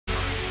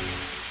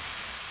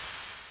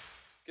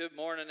Good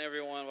morning,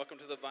 everyone. Welcome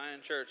to the Vine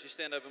Church. You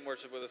stand up and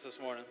worship with us this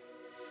morning.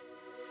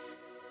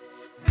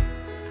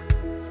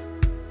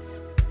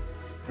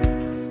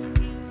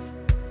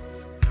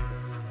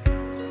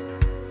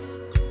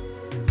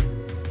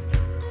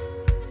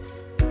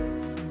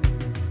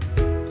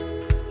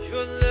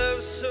 Your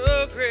love's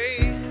so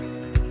great,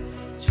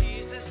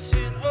 Jesus,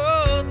 in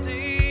all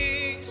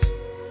things.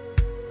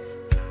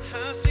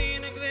 I've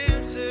seen a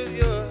glimpse of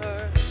your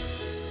heart,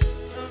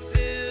 a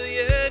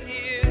billion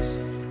years.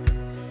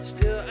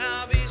 Still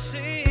I'll be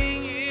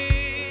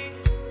singing.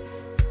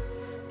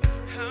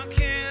 How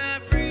can I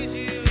praise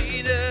you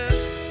enough?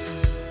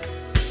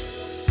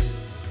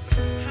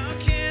 How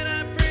can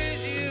I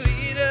praise you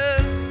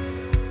enough?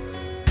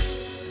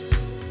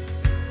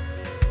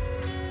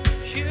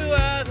 You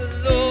are the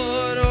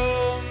Lord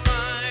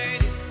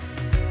Almighty,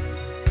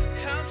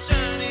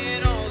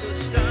 outshining all the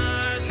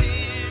stars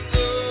in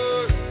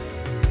glory.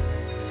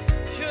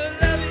 Your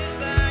love is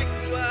like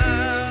the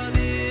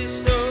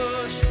wildest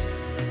ocean.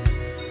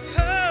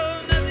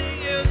 Oh, nothing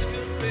else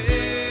compares.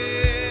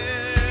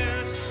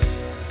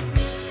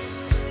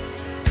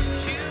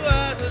 You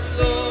are the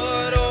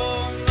Lord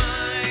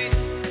Almighty,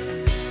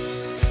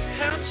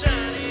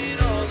 outshining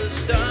all the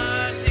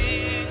stars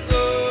in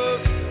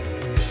glory.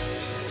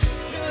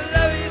 Your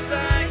love is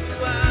like the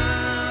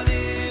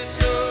wildest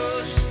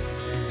ocean.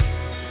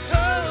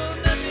 Oh,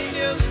 nothing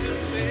else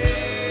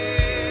compares.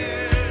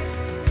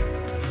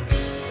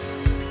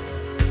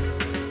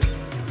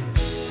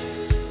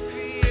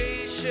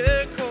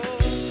 Creation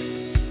calls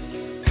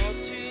all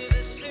to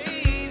the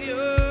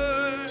Savior.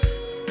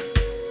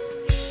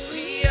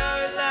 We are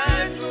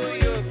alive for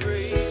your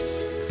praise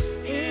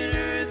in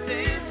earth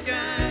and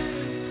sky.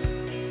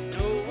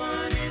 No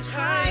one is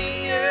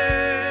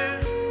higher.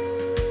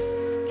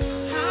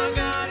 Our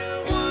God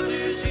of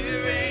wonders you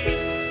reign.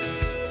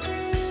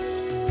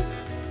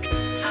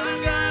 Our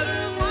God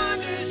of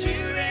wonders you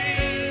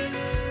reign.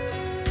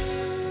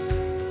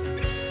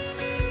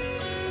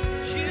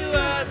 You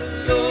are the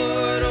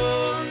Lord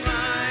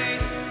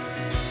Almighty,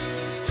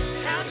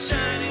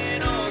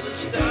 outshining all the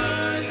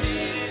stars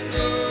in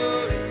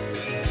glory.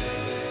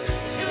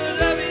 Your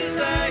love is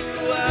like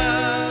the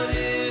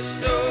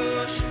wildest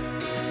ocean.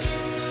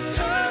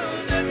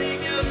 Oh, nothing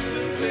else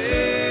compares.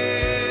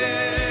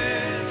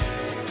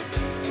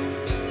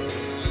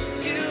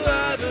 You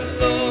are the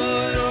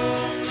Lord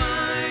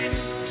Almighty,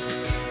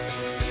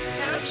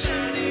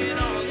 outshining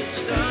all the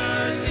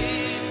stars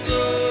in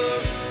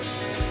glory.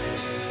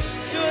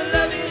 Your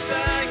love is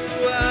like the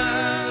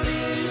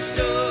wildest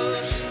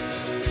ocean.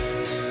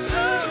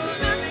 Oh,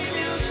 nothing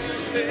else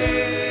compares.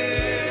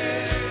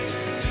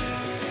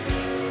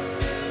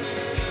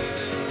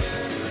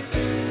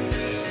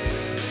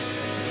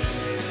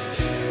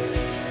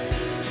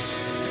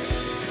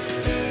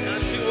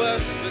 Not to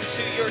us, but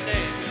to your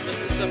name.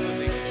 Lift this up with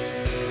me.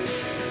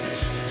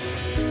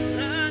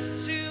 Not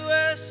to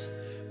us,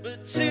 but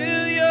to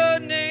your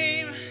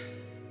name.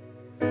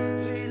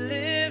 We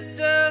lift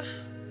up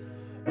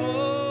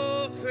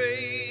all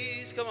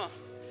praise. Come on.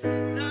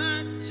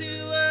 Not to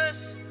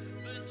us,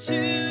 but to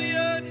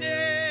your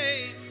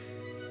name.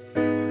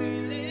 We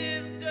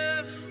lift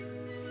up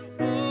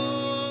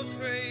all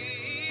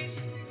praise.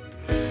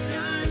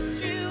 Not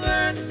to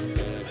us,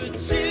 but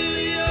to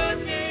your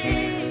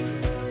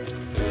name.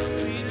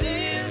 We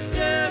lift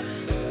up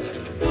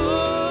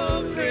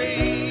all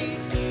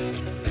praise.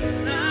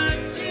 Not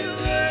to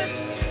us,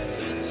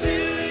 but to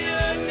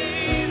your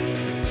name.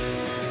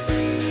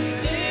 We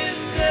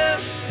lift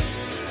up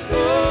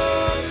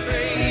all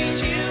praise.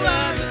 You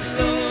are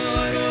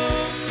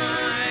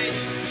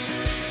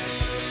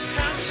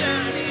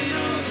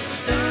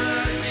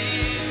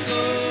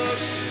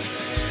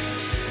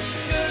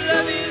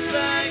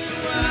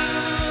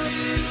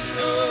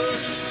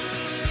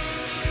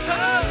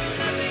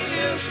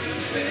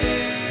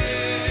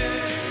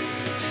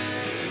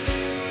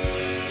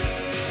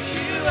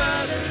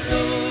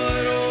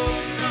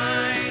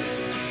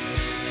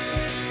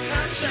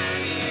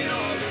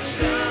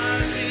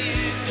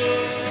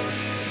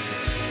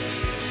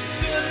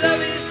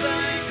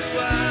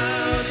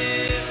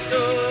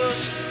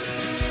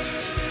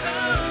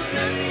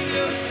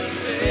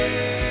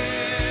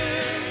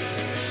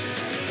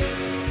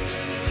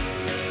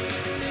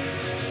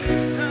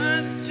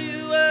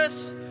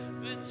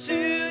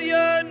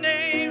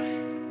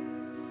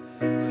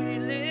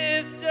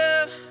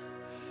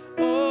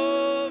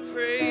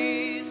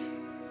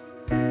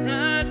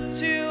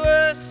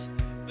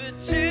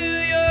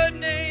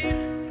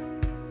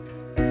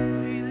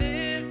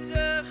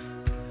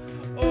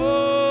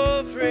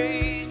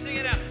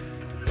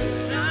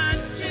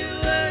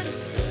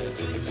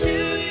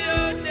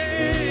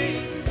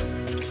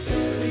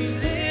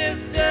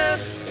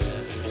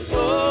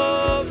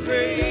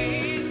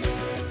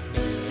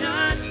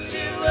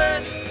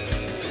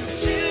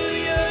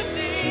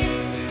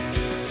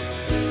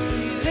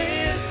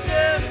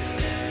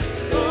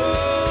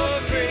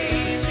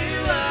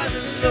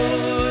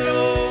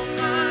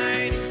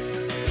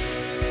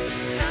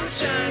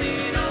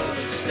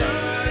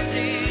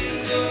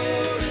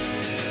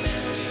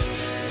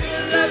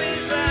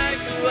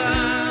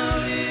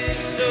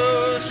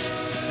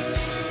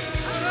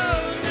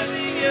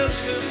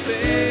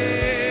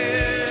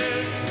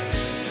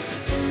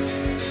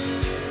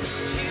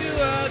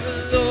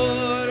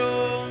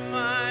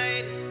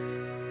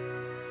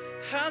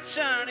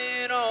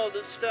shining all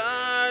the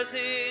stars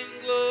in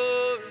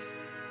glory.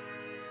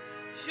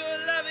 Your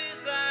love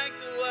is like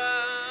the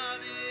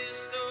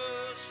wildest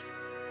ocean.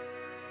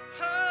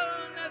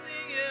 Oh,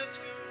 nothing else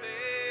compares.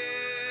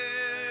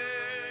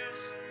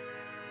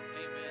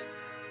 Amen.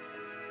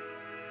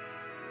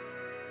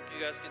 You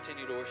guys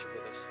continue to worship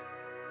with us.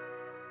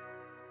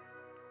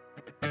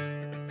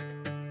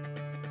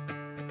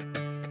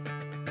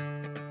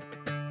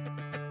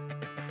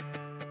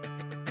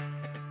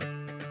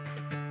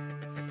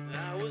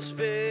 I was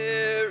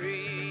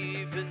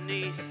buried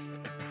beneath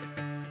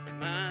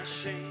my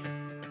shame.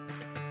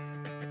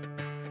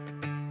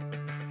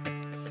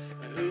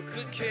 Who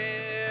could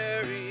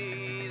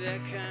carry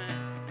that kind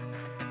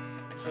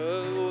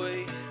of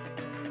weight?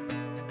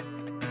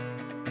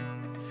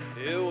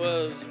 It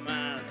was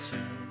my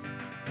turn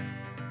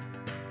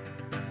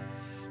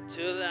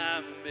till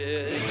I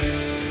met you.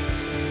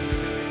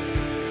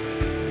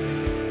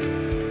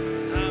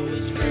 I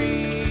was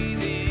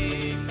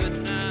breathing but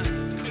not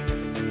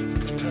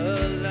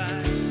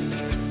alive.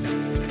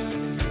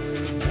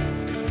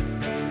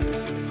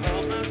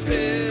 All my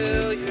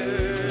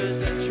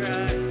failures I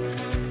tried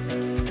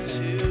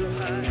to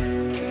hide.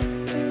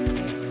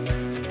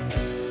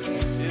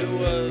 It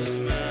was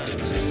my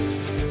turn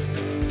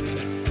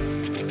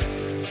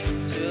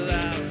till I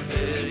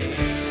met you.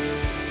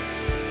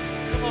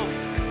 Come on.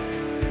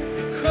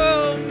 You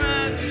called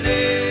my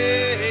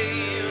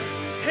name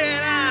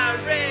and I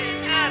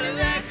ran out of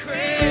that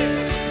grave,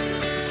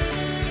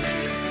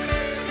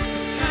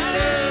 out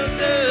of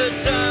the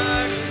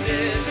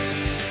darkness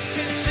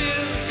into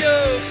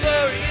your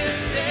glorious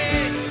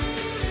day.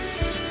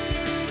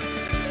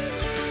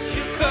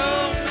 You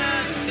called my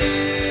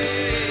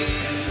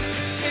name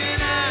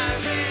and I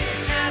ran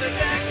out of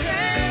that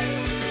grave,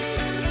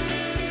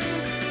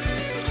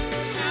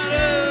 out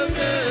of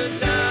the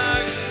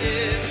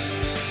darkness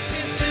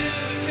into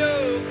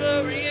your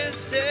glorious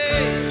day.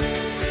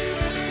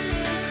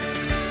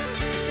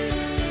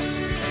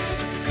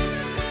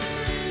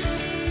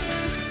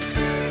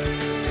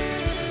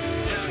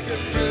 Now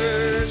your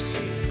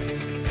mercy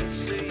has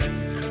saved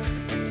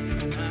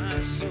my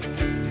soul.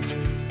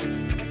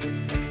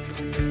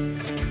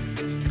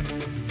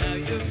 Now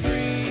your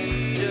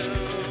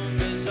freedom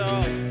is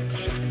all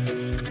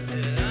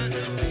that I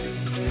know.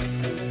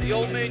 The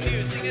old man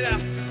knew, sing it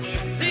out.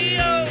 The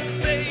old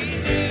man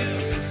knew,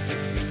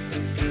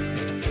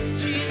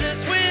 Jesus,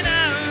 when I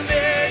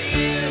met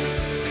you.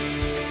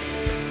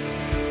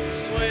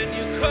 'Cause when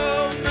you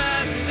called my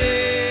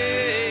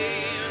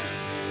name,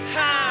 I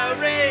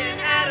ran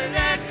out of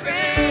that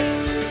grave,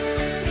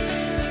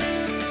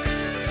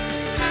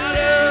 out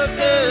of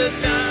the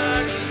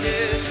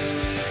darkness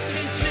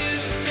into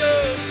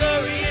your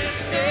glorious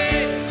day.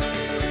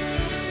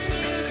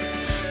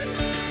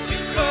 You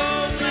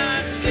called my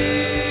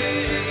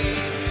name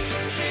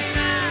and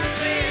I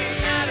ran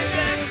out of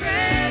that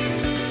grave,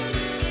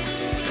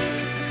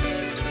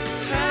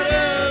 out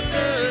of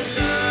the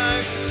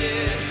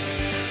darkness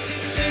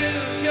into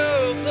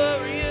your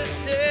glorious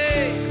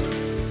day.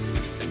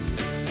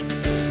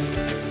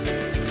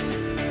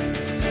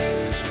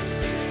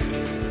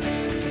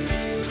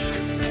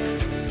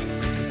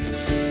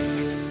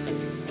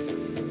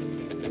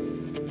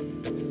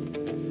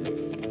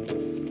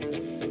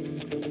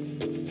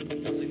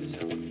 Sing this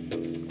out.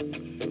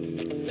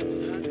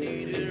 I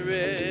needed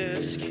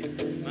rescue,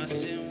 my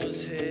sin was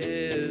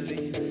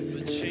heavy,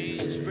 but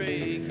chains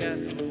break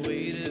at the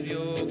weight of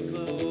your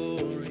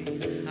glory.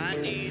 I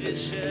needed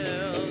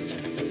shelter,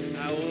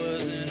 I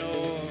was an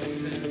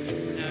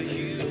orphan, now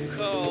you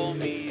call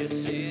me a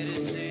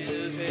citizen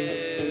of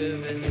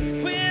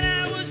heaven. When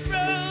I was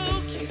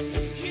broken,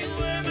 you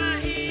were my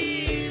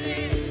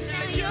healing,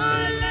 now your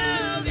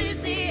love is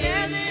the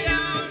air that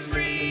I'm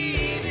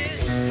breathing.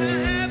 I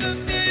have a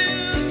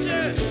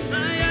future,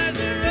 my eyes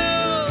are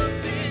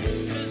open,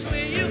 'cause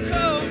when you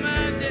call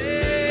my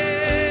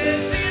name,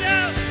 sing it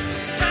out,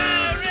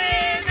 I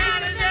ran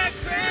out of that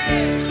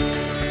grave,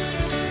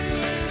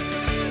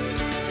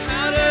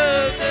 out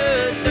of the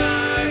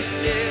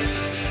darkness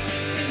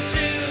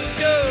into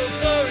your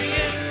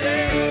glorious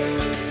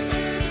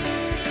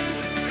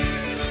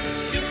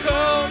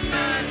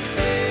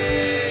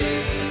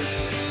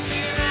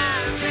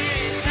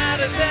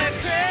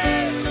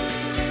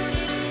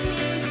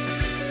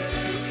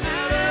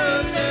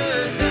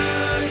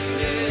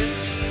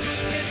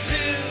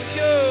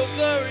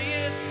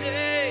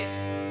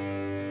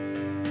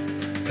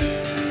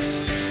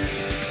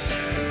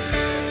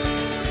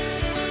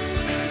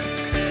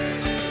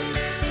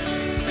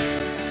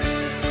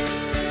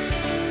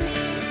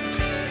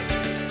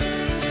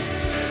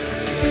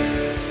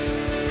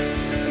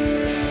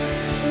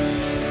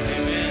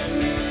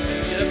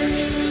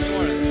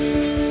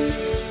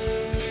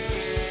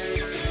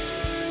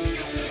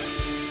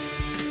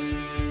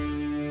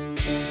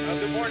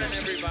morning,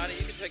 everybody.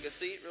 You can take a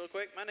seat real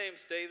quick. My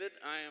name's David.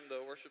 I am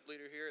the worship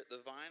leader here at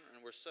the Vine,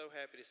 and we're so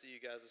happy to see you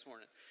guys this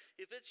morning.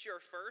 If it's your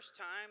first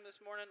time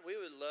this morning, we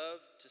would love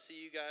to see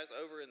you guys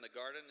over in the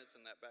garden. It's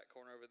in that back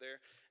corner over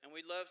there. And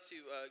we'd love to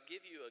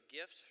give you a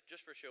gift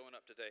just for showing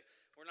up today.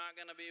 We're not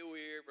going to be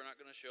weird. We're not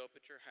going to show up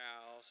at your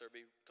house or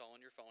be calling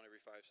your phone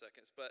every 5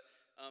 seconds. But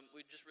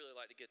we'd just really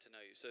like to get to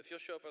know you. So if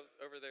you'll show up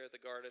over there at the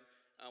garden,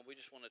 we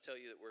just want to tell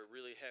you that we're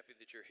really happy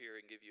that you're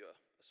here and give you a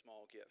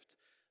small gift.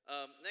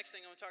 Next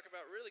thing I'm going to talk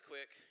about really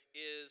quick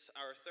is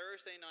our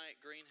Thursday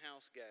night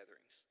greenhouse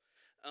gatherings.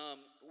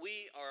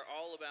 We are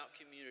all about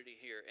community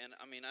here, and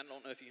I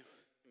don't know if you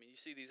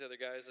see these other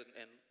guys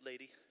and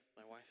lady,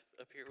 my wife,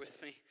 up here with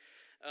me,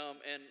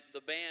 and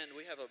the band.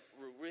 We have a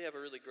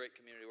really great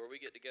community where we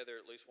get together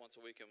at least once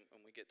a week and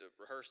we get to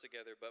rehearse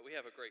together. But we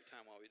have a great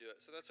time while we do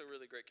it. So that's a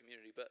really great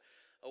community. But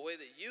a way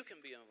that you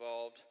can be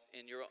involved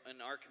in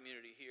our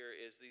community here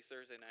is these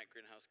Thursday night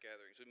greenhouse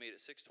gatherings. We meet at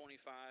 625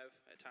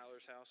 at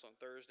Tyler's house on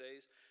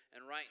Thursdays,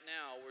 and right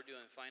now we're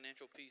doing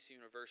Financial Peace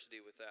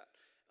University with that.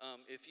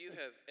 If you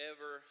have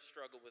ever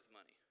struggled with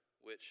money,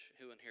 which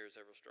who in here has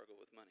ever struggled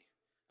with money?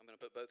 I'm going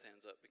to put both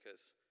hands up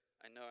because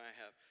I know I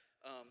have.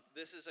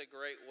 This is a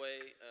great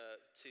way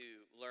to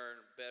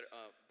learn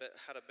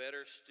how to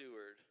better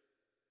steward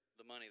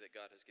the money that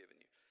God has given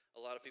you.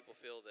 A lot of people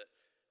feel that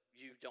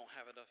you don't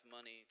have enough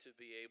money to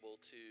be able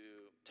to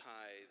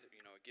tithe,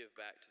 give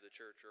back to the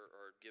church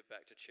or give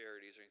back to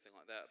charities or anything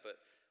like that. But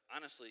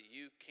honestly,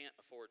 you can't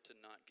afford to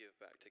not give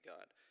back to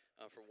God.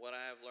 From what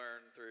I have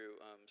learned through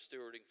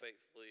stewarding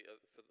faithfully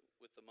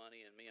with the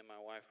money and me and my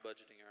wife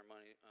budgeting our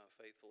money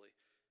faithfully,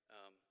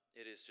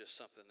 it is just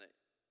something that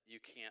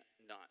you can't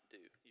not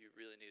do. You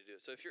really need to do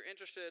it. So if you're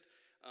interested,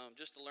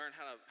 just to learn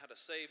how to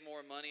save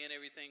more money and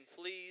everything,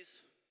 please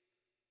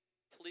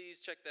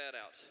check that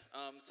out.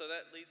 So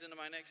that leads into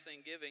my next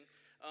thing, giving.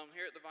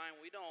 Here at the Vine,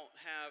 we don't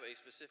have a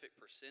specific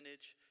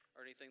percentage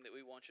or anything that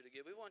we want you to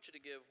give. We want you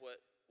to give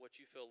what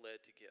you feel led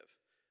to give.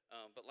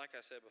 But like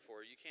I said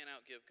before, you can't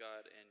outgive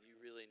God, and you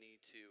really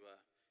need to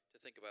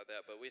think about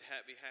that. But we'd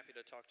be happy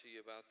to talk to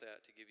you about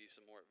that, to give you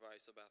some more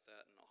advice about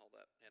that and all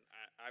that. And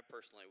I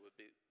personally would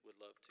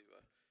love to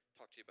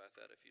talk to you about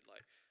that if you'd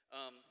like.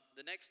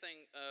 The next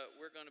thing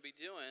we're going to be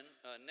doing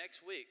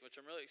next week, which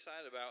I'm really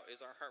excited about,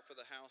 is our Heart for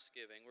the House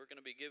giving. We're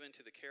going to be giving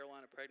to the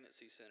Carolina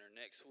Pregnancy Center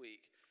next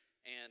week.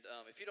 And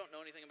if you don't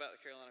know anything about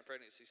the Carolina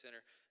Pregnancy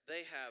Center,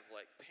 they have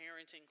like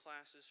parenting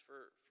classes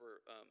for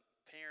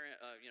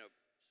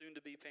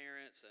soon-to-be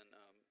parents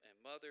and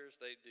mothers.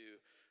 They do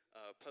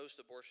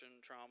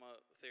post-abortion trauma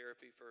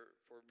therapy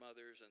for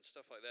mothers and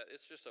stuff like that.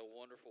 It's just a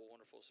wonderful,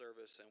 wonderful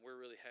service, and we're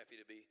really happy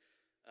to be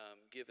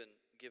given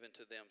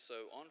to them.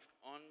 So on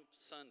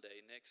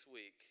Sunday next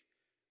week,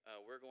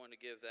 we're going to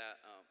give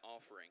that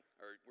offering,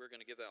 or we're going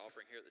to give that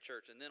offering here at the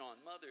church. And then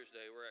on Mother's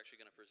Day, we're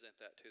actually going to present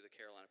that to the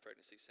Carolina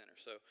Pregnancy Center.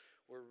 So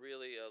we're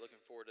really looking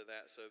forward to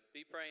that. So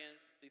be praying,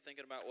 be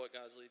thinking about what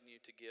God's leading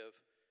you to give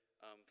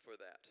for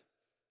that.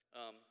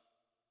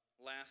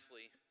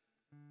 Lastly,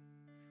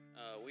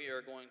 we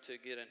are going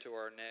to get into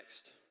our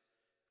next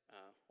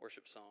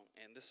worship song.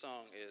 And this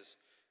song is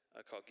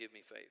called Give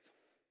Me Faith.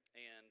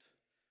 And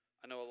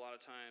I know a lot of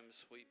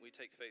times we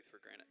take faith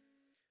for granted.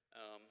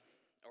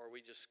 Or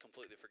we just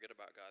completely forget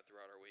about God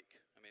throughout our week.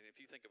 I mean,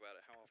 if you think about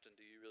it, how often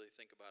do you really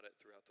think about it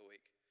throughout the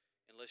week?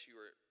 Unless you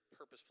were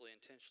purposefully,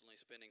 intentionally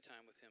spending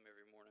time with Him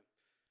every morning.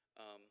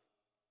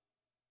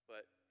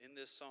 But in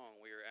this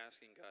song, we are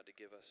asking God to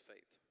give us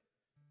faith.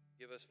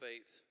 Give us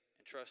faith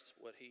and trust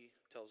what He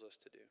tells us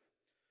to do.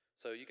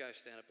 So you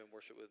guys stand up and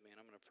worship with me, and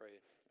I'm going to pray,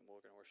 and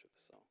we're going to worship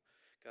the song.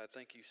 God,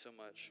 thank you so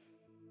much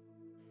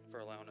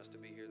for allowing us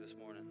to be here this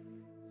morning.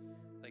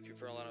 Thank you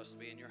for allowing us to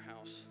be in your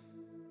house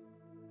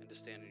and to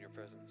stand in your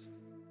presence.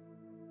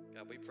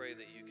 God, we pray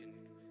that you can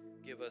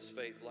give us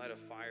faith, light a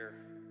fire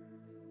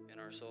in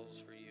our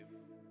souls for you.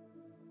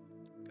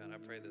 God, I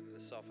pray that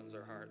this softens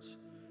our hearts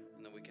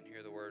and that we can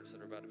hear the words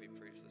that are about to be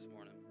preached this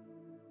morning.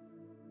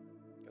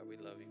 God, we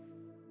love you.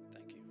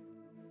 Thank you.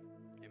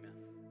 Amen.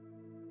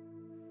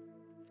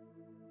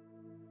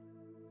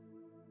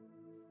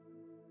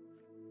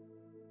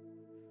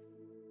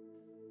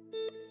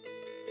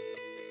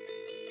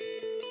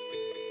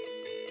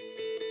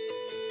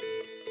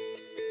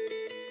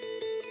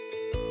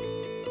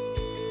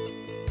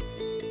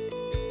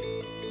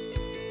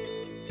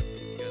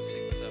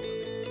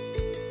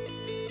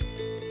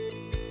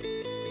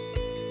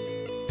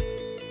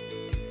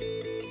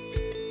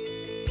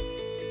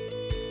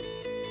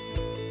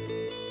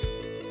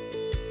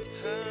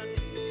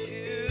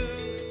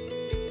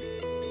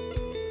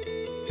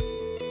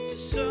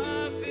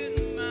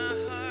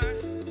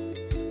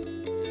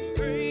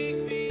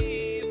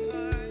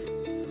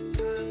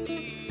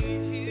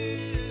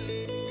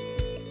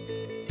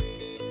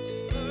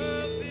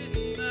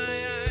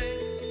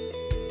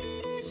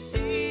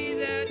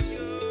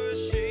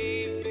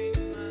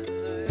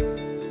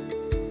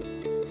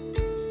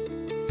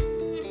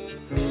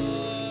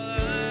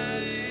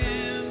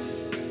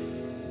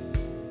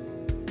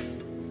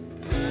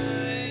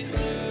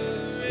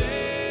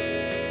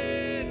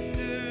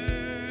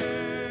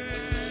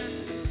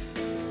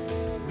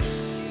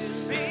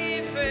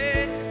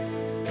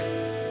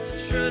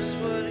 trust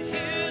what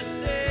you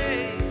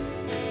say,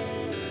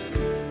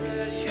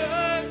 that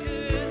you're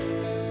good,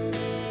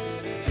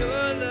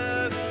 your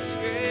love is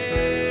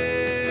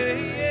great.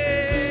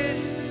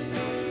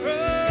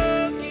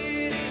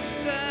 Broken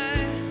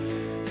inside,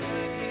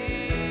 I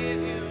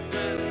give you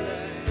my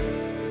life.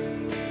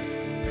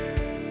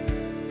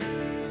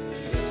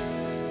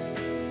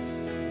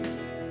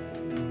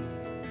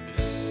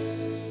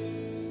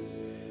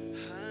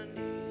 I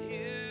need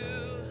you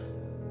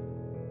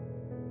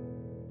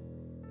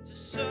to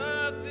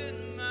soften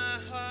my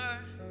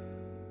heart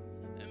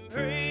and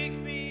break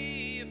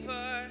me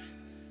apart.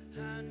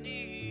 I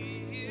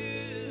need you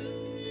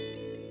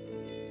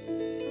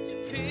to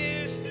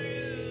pierce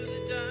through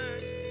the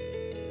dark,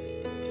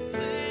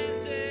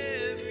 cleanse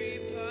every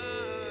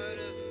part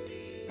of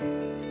me.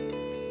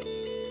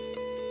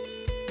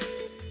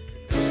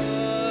 And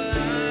all I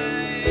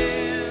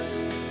am,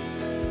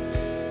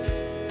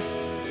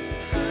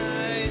 I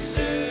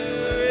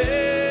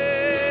surrender.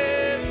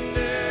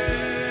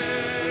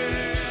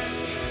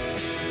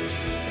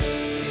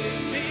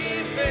 Give me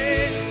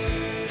faith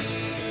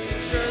to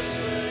trust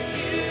what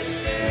you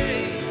say,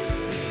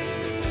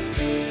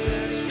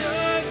 that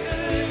you're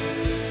good,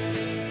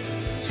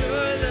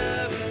 your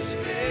love is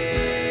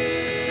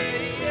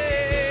great.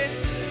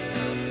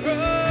 I'm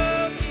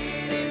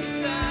broken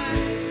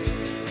inside,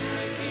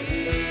 I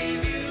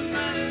give you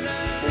my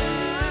life.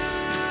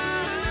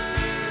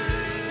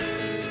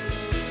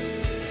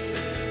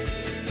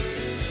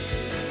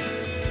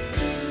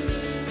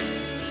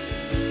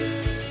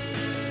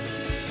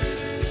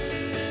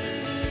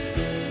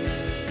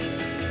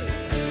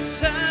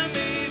 I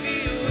may be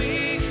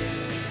weak,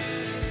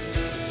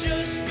 but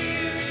your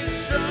spirit's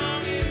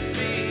strong in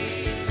me.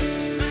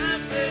 My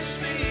flesh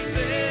may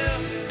fail,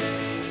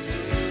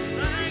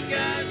 my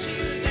God,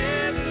 you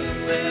never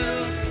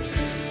will.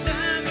 I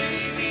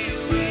may be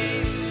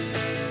weak,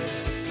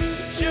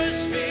 but your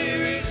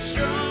spirit's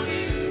strong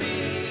in me.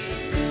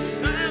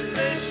 My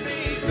flesh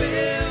may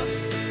fail,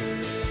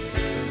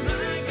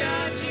 my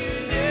God, you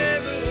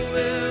never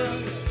will.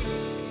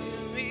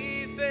 Give me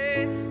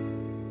faith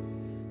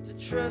to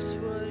trust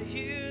what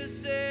you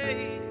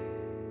say,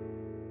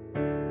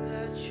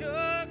 that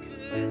you're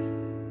good,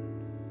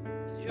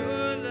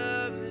 your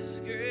love is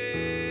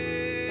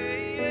great.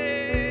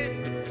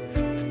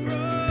 I'm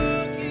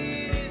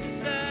broken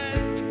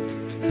inside,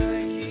 I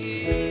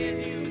give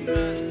you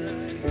my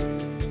life.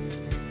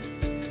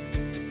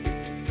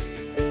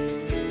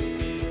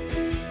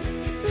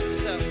 Sing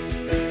this out.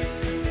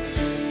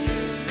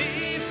 Give me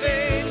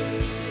faith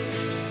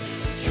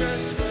to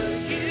trust what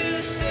you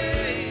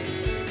say,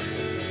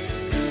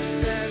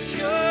 that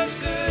you're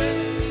good,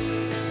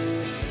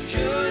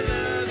 your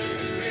love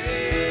is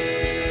great.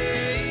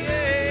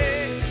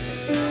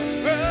 I'm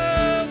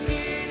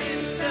broken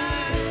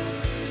inside,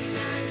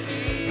 I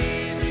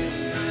give you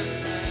my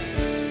life.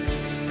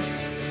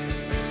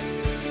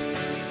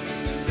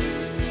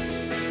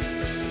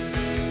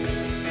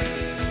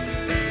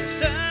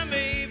 I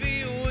may be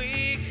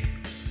weak,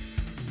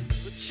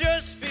 but your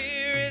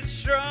spirit's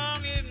strong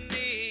in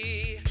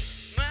me.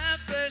 My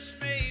flesh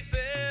may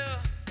fail,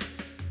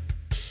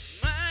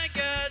 my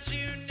God,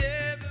 you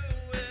never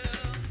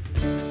will.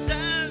 'Cause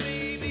I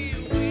may be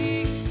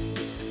weak,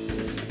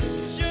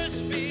 but your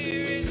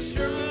spirit's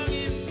strong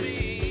in me.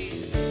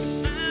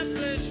 My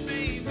flesh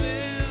may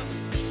fail,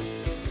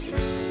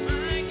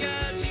 my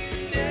God, you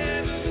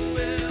never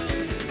will.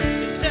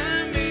 'Cause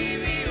I may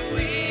be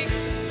weak,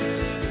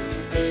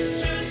 but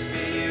your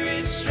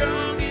spirit's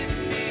strong in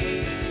me.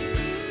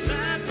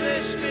 My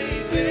flesh may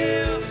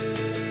fail,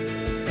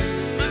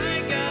 my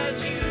God,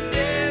 you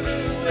never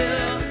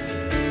will.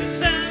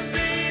 'Cause I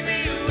may be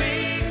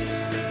weak,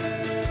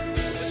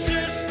 but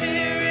your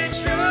spirit's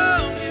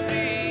strong in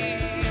me.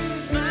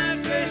 My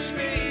flesh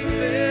may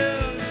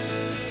fail,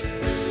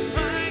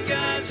 my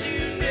God,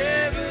 you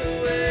never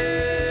will.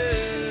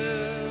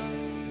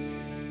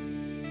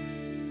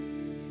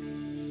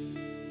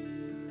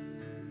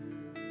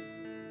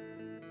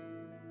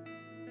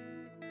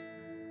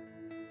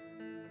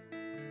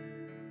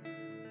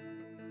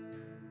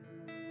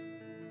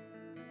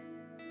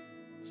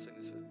 Sing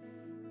this with me.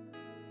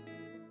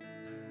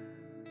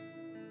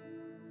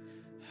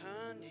 I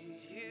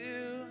need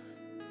you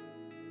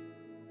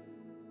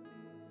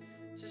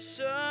to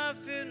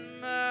soften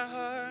my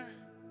heart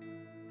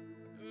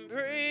and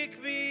break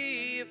me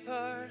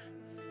apart.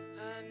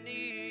 I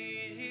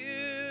need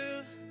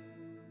you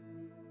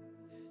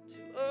to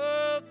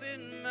open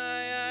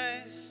my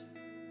eyes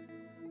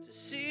to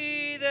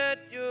see that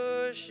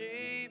you're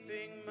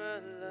shaping my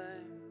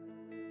life.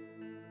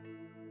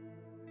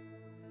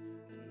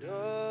 And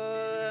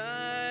all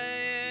I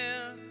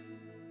am,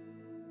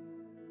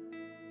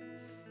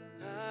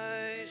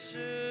 I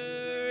surrender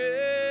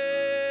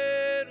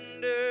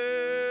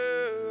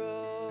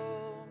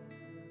all.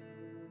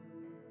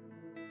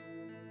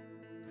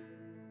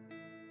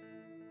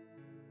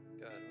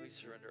 God, we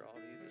surrender all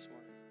to you this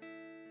morning.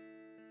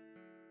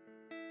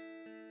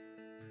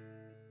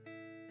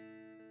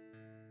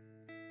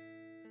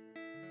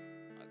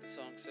 Like the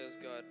song says,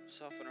 God,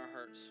 soften our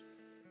hearts.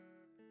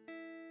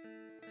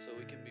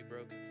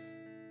 broken.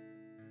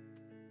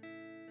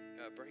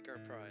 God, break our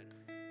pride.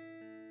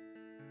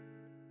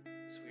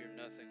 Because we are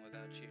nothing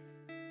without you.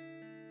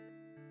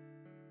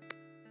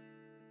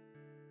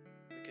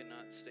 We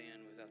cannot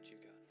stand without you,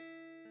 God.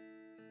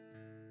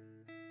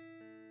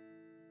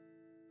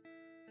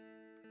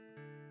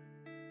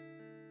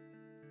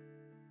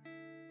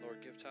 Lord,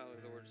 give Tyler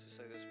the words to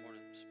say this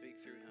morning.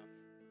 Speak through him.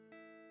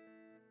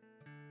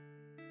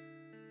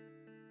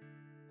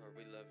 Lord,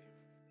 we love you.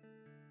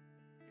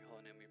 In your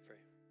holy name we pray.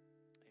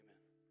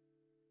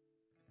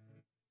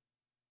 Amen.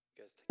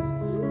 You guys take a seat.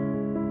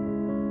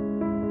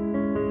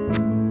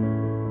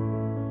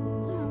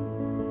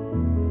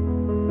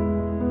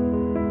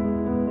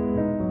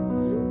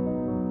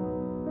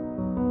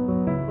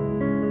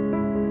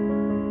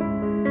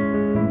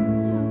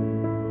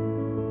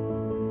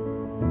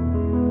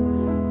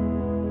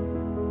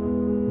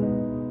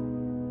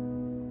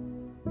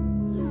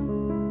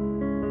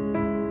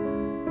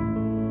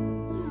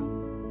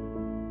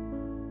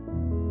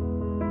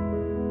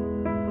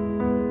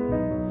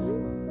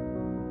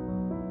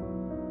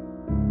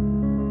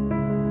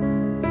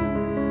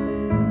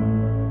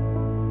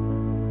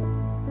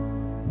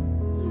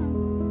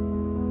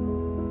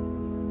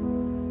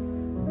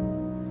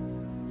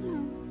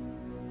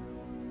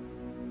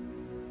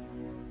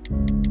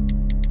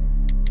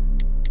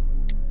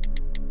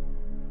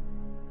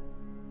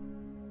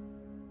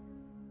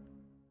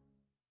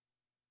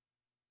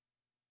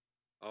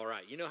 All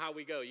right, you know how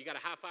we go. You got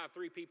to high five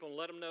 3 people and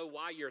let them know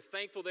why you're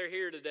thankful they're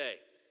here today.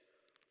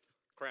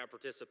 Crowd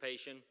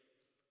participation,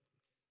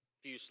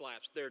 few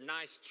slaps. They're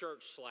nice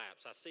church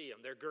slaps. I see them.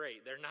 They're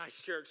great. They're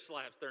nice church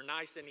slaps. They're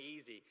nice and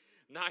easy.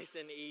 Nice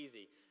and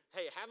easy.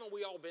 Hey, haven't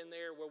we all been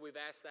there where we've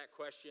asked that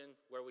question,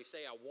 where we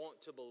say, I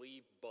want to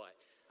believe, but.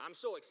 I'm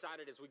so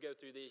excited as we go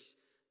through these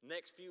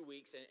next few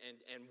weeks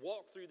and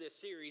walk through this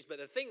series. But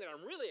the thing that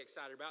I'm really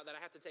excited about that I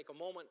have to take a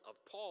moment of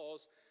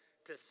pause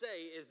to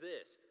say is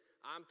this.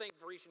 I'm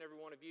thankful for each and every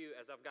one of you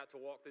as I've got to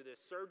walk through this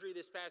surgery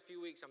this past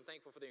few weeks. I'm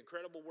thankful for the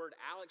incredible word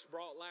Alex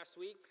brought last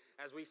week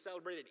as we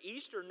celebrated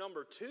Easter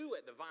number 2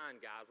 at the Vine,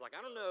 guys. Like,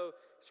 I don't know,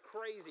 it's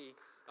crazy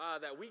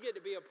that we get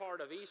to be a part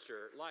of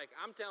Easter. Like,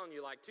 I'm telling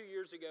you, like 2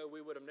 years ago,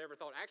 we would have never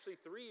thought.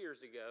 Actually, 3 years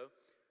ago,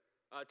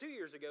 2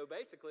 years ago,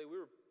 basically, we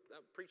were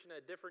preaching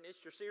a different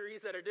Easter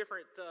series at a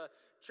different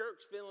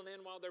church, filling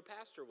in while their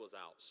pastor was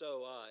out.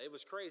 So it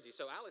was crazy.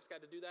 So Alex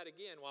got to do that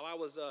again while I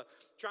was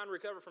trying to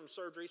recover from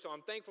surgery. So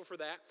I'm thankful for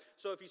that.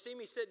 So if you see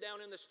me sit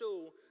down in the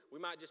stool, we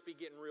might just be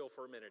getting real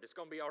for a minute. It's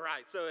going to be all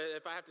right. So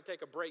if I have to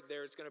take a break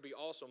there, it's going to be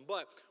awesome.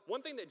 But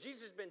one thing that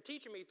Jesus has been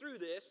teaching me through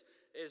this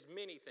is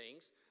many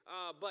things.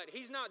 But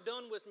he's not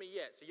done with me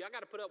yet. So y'all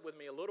got to put up with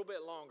me a little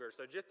bit longer.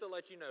 So just to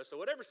let you know. So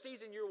whatever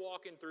season you're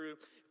walking through,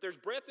 if there's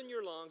breath in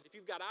your lungs, if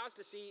you've got eyes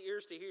to see,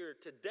 ears to hear,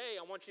 today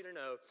I want you to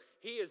know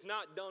he is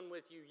not done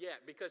with you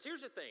yet. Because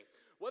here's the thing.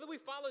 Whether we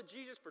followed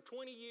Jesus for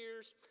 20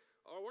 years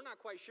or we're not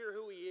quite sure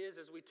who he is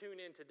as we tune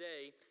in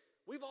today,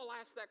 we've all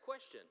asked that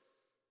question.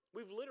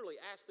 We've literally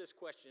asked this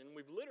question, and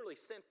we've literally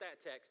sent that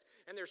text,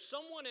 and there's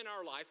someone in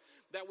our life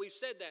that we've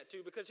said that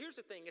to, because here's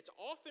the thing, it's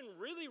often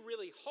really,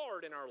 really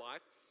hard in our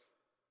life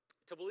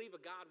to believe a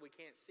God we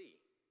can't see,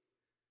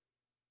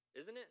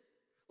 isn't it?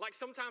 Like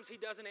sometimes he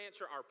doesn't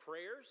answer our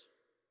prayers,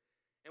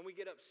 and we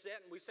get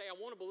upset and we say, I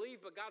want to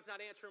believe, but God's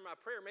not answering my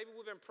prayer. Maybe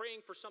we've been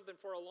praying for something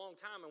for a long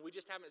time and we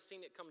just haven't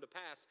seen it come to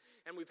pass,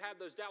 and we've had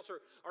those doubts.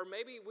 Or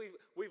maybe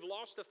we've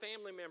lost a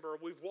family member, or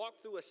we've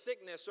walked through a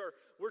sickness, or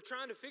we're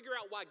trying to figure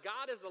out why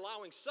God is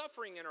allowing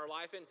suffering in our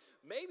life, and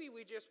maybe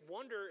we just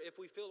wonder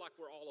if we feel like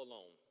we're all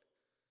alone.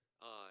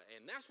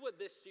 And that's what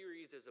this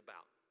series is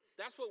about.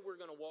 That's what we're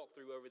going to walk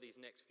through over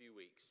these next few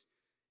weeks,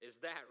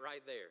 is that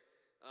right there.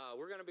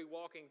 We're going to be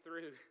walking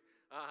through...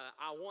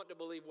 I want to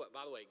believe what?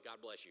 By the way,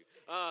 God bless you.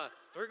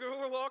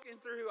 We're walking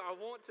through I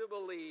want to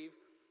believe,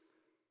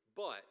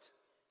 but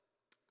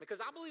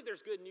because I believe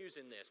there's good news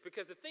in this.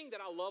 Because the thing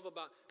I love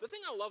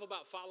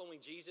about following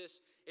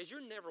Jesus is you're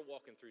never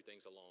walking through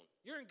things alone.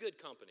 You're in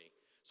good company.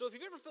 So if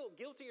you've ever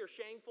felt guilty or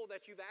shameful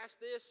that you've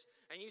asked this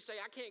and you say,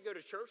 I can't go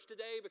to church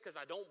today because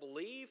I don't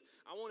believe,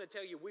 I want to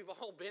tell you we've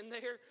all been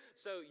there.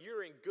 So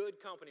you're in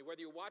good company.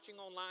 Whether you're watching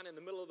online in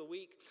the middle of the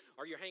week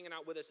or you're hanging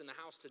out with us in the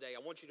house today,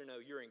 I want you to know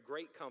you're in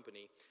great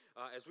company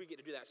as we get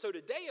to do that. So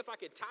today, if I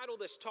could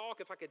title this talk,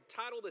 if I could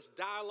title this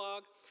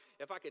dialogue,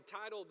 if I could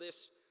title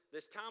this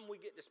time we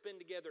get to spend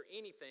together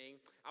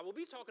anything, I will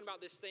be talking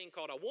about this thing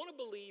called I Want to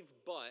Believe,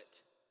 But,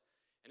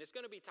 and it's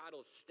going to be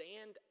titled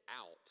Stand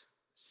Out.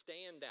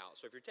 Stand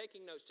Out. So if you're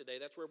taking notes today,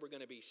 that's where we're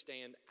going to be.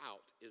 Stand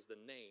Out is the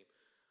name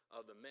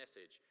of the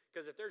message.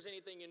 Because if there's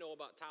anything you know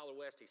about Tyler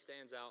West, he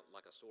stands out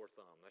like a sore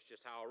thumb. That's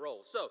just how I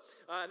roll. So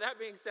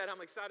that being said, I'm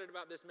excited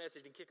about this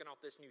message and kicking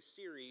off this new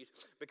series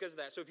because of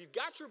that. So if you've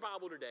got your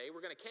Bible today,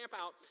 we're going to camp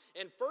out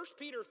in 1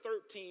 Peter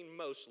 13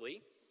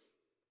 mostly.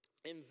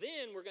 And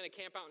then we're going to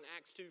camp out in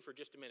Acts 2 for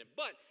just a minute.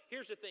 But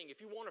here's the thing. If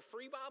you want a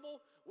free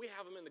Bible, we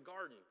have them in the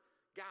garden.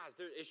 Guys,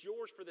 it's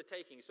yours for the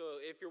taking.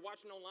 So if you're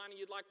watching online and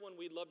you'd like one,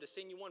 we'd love to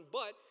send you one.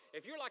 But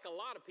if you're like a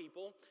lot of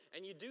people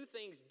and you do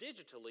things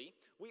digitally,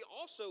 we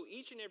also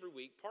each and every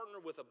week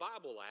partner with a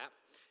Bible app,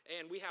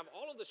 and we have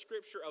all of the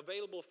scripture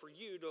available for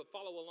you to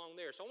follow along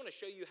there. So I want to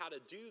show you how to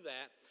do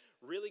that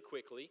really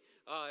quickly.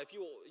 If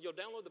you'll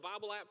download the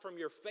Bible app from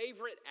your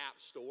favorite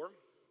app store,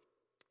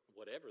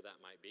 whatever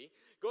that might be,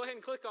 go ahead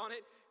and click on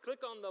it.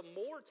 Click on the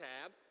More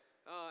tab,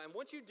 and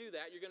once you do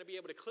that, you're going to be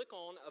able to click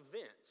on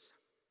Events.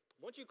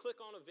 Once you click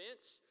on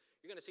Events,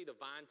 you're going to see the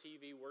Vine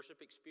TV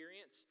worship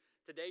experience.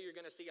 Today, you're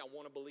going to see I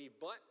Want to Believe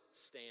But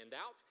stand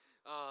out.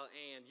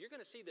 And you're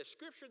going to see the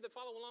scripture that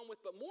follow along with,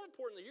 but more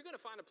importantly, you're going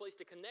to find a place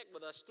to connect with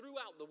us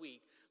throughout the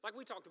week. Like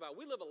we talked about,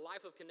 we live a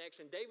life of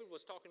connection. David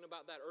was talking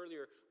about that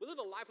earlier. We live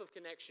a life of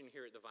connection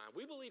here at the Vine.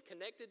 We believe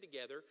connected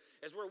together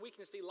is where we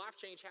can see life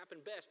change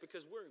happen best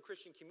because we're in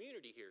Christian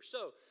community here.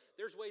 So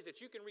there's ways that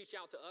you can reach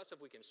out to us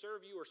if we can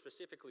serve you or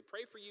specifically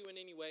pray for you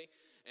in any way,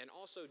 and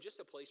also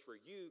just a place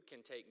where you can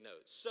take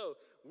notes. So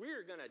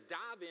we're going to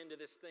dive into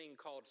this thing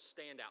called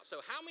Stand Out. So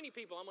how many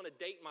people, I'm going to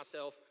date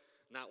myself,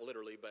 not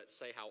literally, but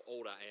say how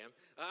old I am.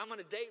 I'm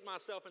going to date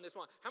myself in this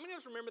month. How many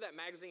of us remember that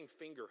magazine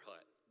Finger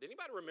Hut? Did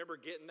anybody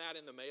remember getting that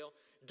in the mail?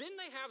 Didn't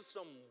they have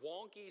some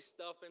wonky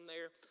stuff in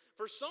there?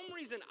 For some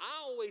reason,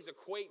 I always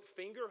equate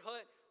Finger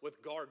Hut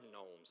with garden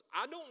gnomes.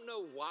 I don't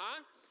know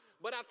why,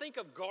 but I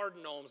think of garden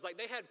gnomes. Like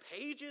they had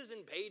pages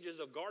and pages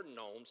of garden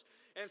gnomes.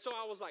 And so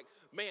I was like,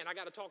 man, I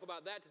got to talk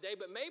about that today.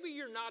 But maybe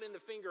you're not in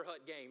the Finger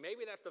Hut game.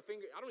 Maybe that's the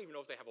I don't even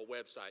know if they have a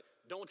website.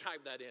 Don't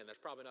type that in. That's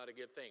probably not a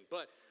good thing.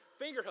 But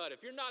Finger Hut, if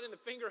you're not in the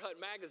Finger Hut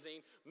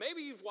magazine, maybe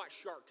you've watched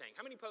Shark Tank.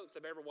 How many folks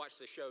have ever watched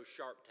the show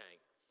Shark Tank?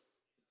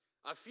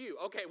 A few.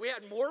 Okay, we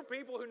had more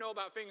people who know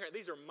about Finger Hut.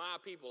 These are my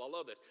people. I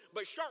love this.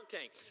 But Shark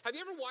Tank, have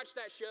you ever watched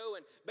that show?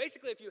 And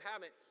basically, if you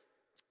haven't,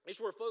 it's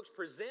where folks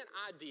present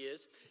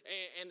ideas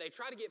and they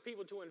try to get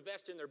people to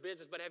invest in their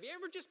business. But have you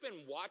ever just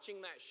been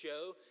watching that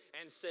show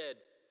and said,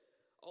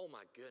 oh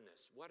my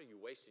goodness, what are you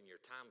wasting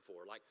your time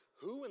for? Like,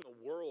 who in the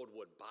world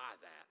would buy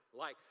that?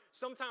 Like,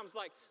 sometimes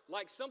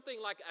like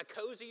something like a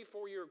cozy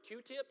for your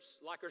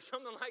Q-tips, like, or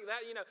something like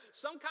that, you know,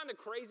 some kind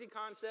of crazy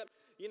concept,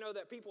 you know,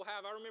 that people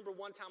have. I remember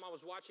one time I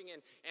was watching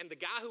and the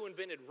guy who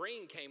invented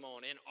Ring came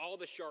on and all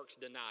the sharks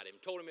denied him,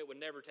 told him it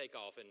would never take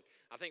off. And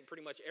I think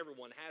pretty much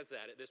everyone has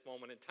that at this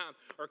moment in time,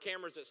 or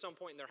cameras at some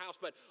point in their house.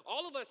 But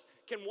all of us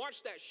can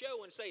watch that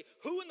show and say,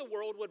 who in the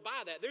world would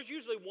buy that? There's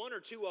usually one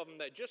or two of them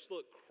that just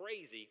look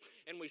crazy,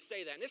 and we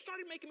say that. And it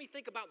started making me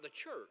think about the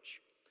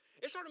church.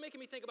 It started making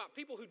me think about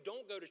people who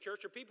don't go to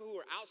church or people who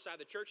are outside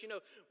the church. You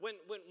know,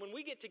 when we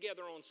get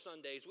together on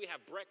Sundays, we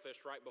have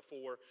breakfast right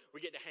before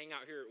we get to hang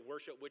out here at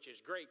worship, which is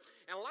great.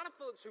 And a lot of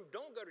folks who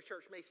don't go to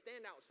church may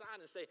stand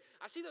outside and say,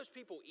 I see those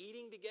people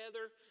eating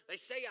together. They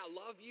say, I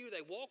love you.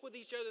 They walk with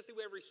each other through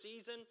every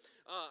season.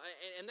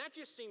 And that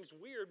just seems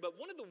weird. But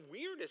one of the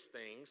weirdest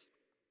things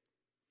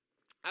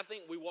I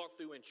think we walk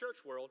through in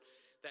church world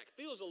that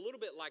feels a little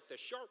bit like the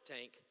Shark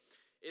Tank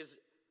is,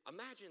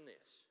 imagine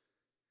this.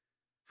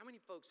 How many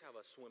folks have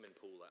a swimming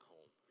pool at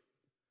home?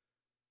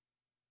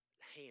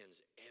 Hands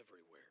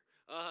everywhere.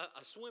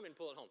 A swimming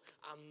pool at home.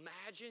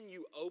 Imagine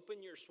you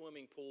open your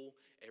swimming pool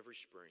every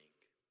spring.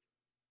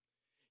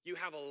 You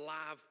have a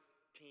live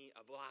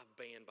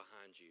band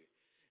behind you.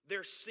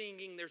 They're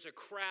singing, there's a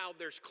crowd,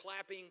 there's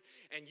clapping,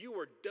 and you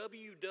are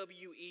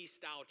WWE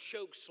style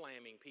choke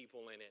slamming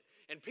people in it.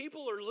 And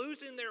people are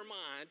losing their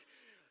mind,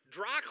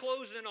 dry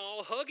clothes and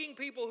all, hugging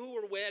people who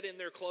are wet in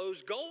their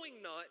clothes,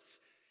 going nuts.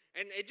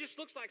 And it just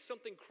looks like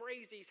something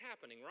crazy is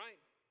happening, right?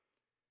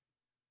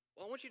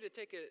 Well, I want you to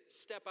take a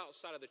step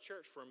outside of the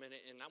church for a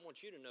minute, and I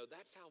want you to know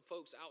that's how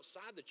folks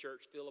outside the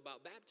church feel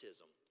about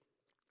baptism.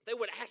 They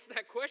would ask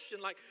that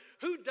question like,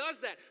 who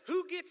does that?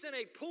 Who gets in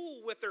a pool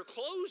with their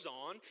clothes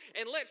on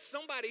and lets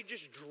somebody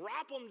just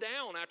drop them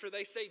down after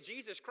they say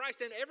Jesus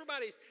Christ? And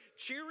everybody's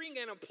cheering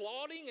and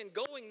applauding and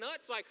going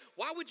nuts. Like,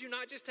 why would you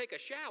not just take a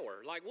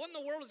shower? Like, what in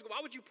the world why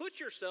would you put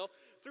yourself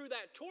through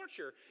that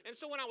torture? And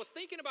so when I was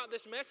thinking about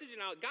this message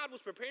and God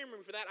was preparing me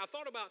for that, I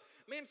thought about,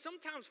 man,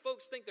 sometimes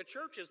folks think the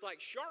church is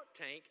like Shark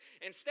Tank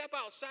and step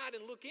outside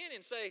and look in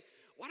and say,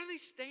 why do they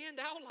stand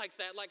out like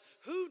that? Like,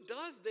 who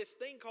does this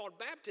thing called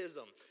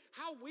baptism?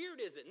 How weird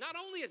is it? Not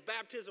only is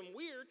baptism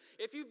weird,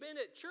 if you've been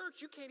at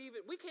church,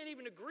 we can't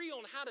even agree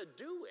on how to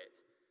do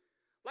it.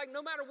 Like,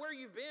 no matter where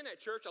you've been at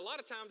church, a lot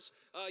of times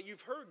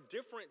you've heard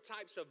different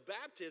types of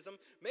baptism.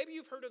 Maybe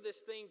you've heard of this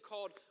thing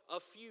called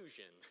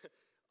effusion.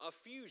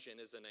 Effusion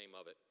is the name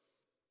of it.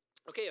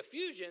 Okay,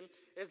 effusion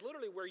is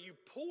literally where you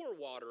pour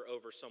water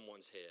over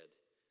someone's head.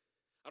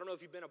 I don't know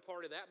if you've been a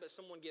part of that, but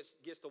someone gets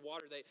the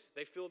water,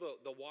 they fill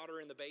the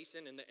water in the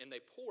basin and they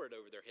pour it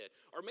over their head.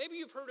 Or maybe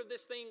you've heard of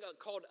this thing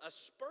called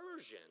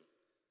aspersion.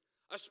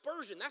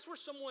 Aspersion, that's where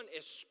someone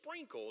is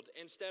sprinkled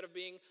instead of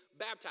being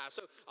baptized.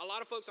 So a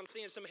lot of folks, I'm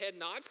seeing some head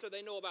nods, so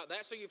they know about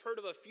that. So you've heard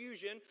of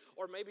effusion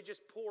or maybe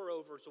just pour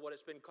over is what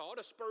it's been called.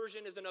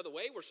 Aspersion is another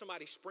way where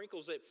somebody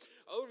sprinkles it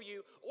over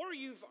you. Or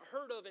you've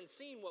heard of and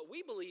seen what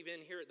we believe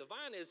in here at the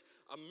Vine is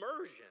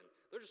immersion.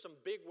 Those are some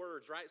big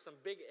words, right? Some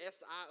big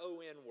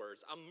S-I-O-N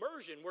words.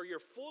 Immersion, where you're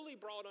fully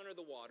brought under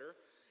the water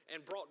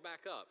and brought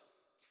back up.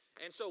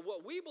 And so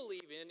what we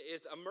believe in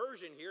is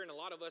immersion here, and a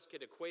lot of us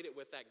could equate it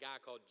with that guy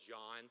called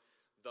John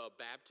the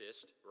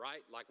Baptist,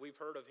 right? Like we've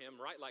heard of him,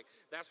 right? Like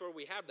that's where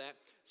we have that.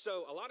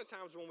 So a lot of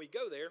times when we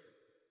go there,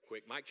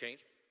 quick mic change.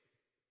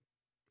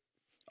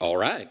 All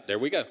right, there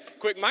we go.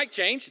 Quick mic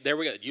change. There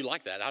we go. You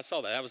like that? I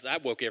saw that.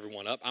 That woke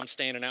everyone up. I'm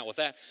standing out with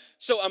that.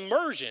 So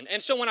immersion.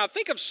 And so when I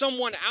think of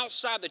someone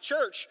outside the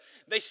church,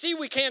 they see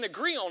we can't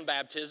agree on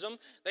baptism.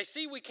 They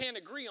see we can't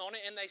agree on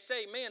it, and they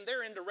say, man,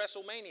 they're into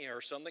WrestleMania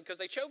or something because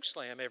they choke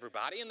slam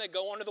everybody and they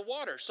go under the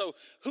water. So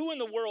who in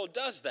the world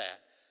does that?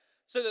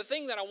 So the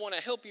thing that I want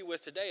to help you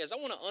with today is I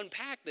want to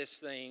unpack this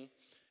thing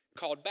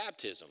called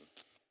baptism.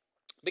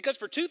 Because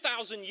for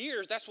 2,000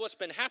 years, that's what's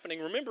been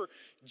happening. Remember,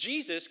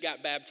 Jesus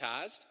got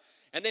baptized,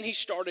 and then he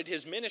started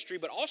his ministry.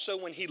 But also,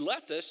 when he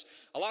left us,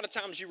 a lot of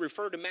times you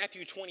refer to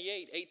Matthew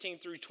 28, 18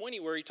 through 20,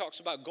 where he talks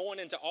about going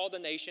into all the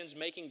nations,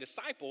 making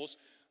disciples,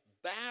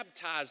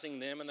 baptizing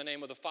them in the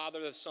name of the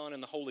Father, the Son,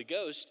 and the Holy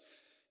Ghost,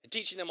 and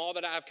teaching them all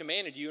that I have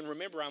commanded you. And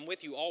remember, I'm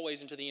with you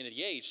always unto the end of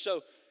the age.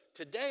 So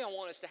today, I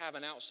want us to have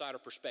an outsider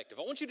perspective.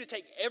 I want you to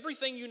take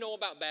everything you know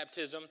about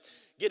baptism,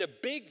 get a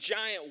big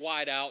giant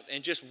whiteout,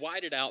 and just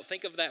white it out.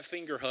 Think of that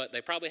finger hut.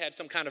 They probably had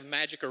some kind of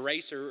magic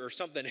eraser or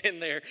something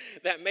in there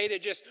that made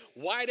it just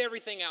white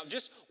everything out.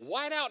 Just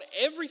white out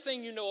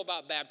everything you know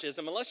about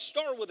baptism. And let's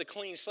start with a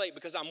clean slate,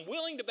 because I'm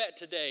willing to bet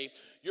today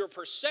your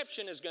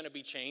perception is going to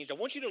be changed. I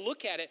want you to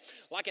look at it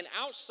like an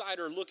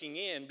outsider looking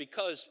in,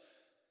 because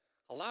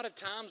a lot of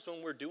times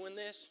when we're doing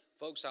this,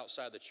 folks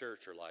outside the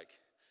church are like,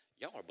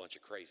 y'all are a bunch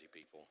of crazy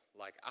people.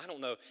 Like, I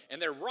don't know.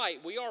 And they're right.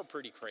 We are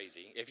pretty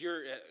crazy. If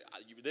you're,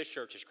 this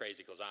church is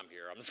crazy because I'm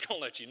here. I'm just going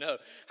to let you know.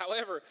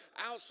 However,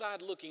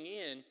 outside looking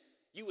in,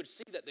 you would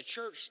see that the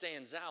church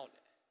stands out,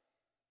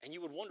 and you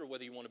would wonder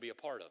whether you want to be a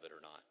part of it or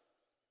not.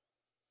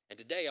 And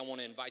today I want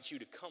to invite you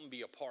to come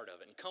be a part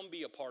of it and come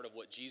be a part of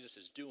what Jesus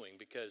is doing,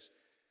 because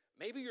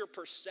maybe your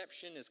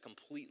perception is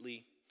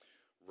completely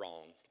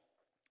wrong.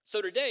 So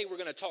today we're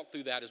going to talk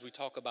through that as we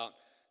talk about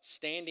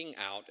standing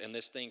out and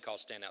this thing called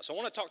stand out. So I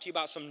want to talk to you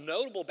about some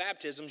notable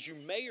baptisms you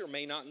may or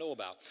may not know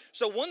about.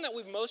 So one that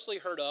we've mostly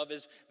heard of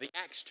is the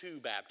Acts 2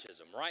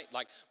 baptism, right?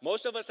 Like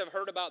most of us have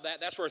heard about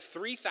that. That's where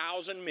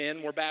 3,000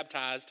 men were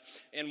baptized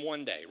in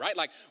one day, right?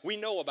 Like we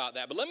know about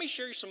that. But let me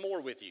share some more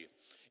with you.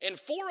 In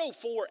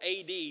 404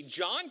 AD,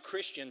 John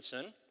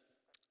Christensen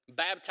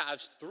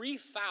baptized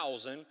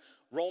 3,000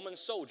 Roman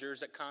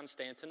soldiers at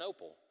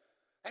Constantinople.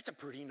 That's a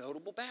pretty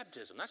notable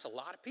baptism. That's a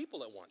lot of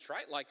people at once,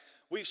 right? Like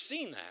we've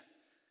seen that.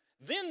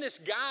 Then this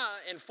guy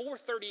in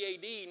 430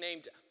 AD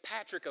named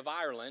Patrick of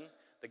Ireland,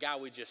 the guy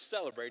we just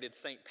celebrated,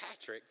 St.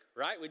 Patrick,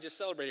 right? We just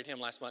celebrated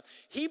him last month.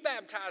 He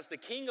baptized the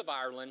King of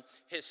Ireland,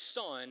 his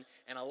son,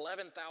 and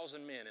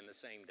 11,000 men in the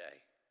same day.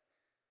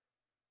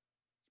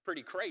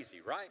 Pretty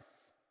crazy, right?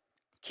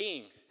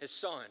 King, his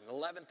son,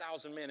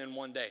 11,000 men in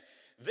one day.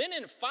 Then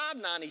in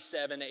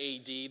 597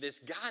 AD, this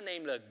guy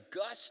named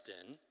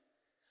Augustine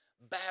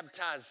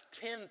baptized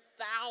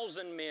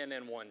 10,000 men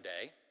in one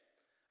day.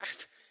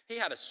 He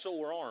had a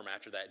sore arm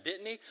after that,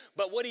 didn't he?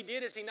 But what he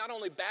did is he not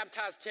only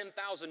baptized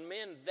 10,000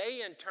 men,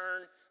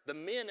 the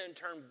men in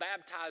turn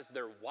baptized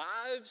their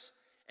wives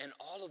and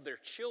all of their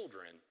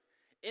children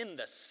in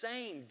the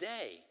same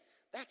day.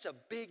 That's a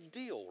big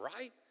deal,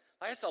 right?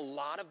 That's a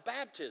lot of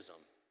baptism.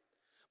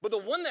 But the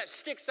one that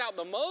sticks out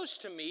the most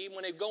to me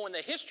when I go in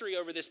the history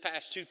over this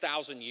past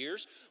 2,000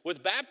 years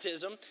with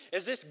baptism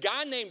is this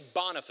guy named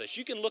Boniface.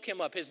 You can look him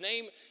up. His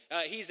name,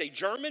 he's a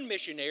German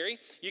missionary.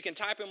 You can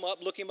type him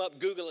up, look him up,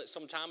 Google it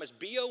sometime. It's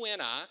B-O-N-I-F-A-C-E,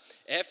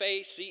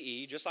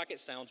 just like it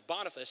sounds,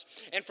 Boniface.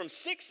 And from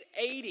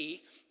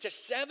 680 to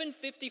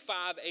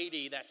 755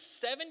 AD, that's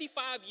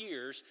 75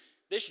 years,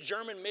 this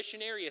German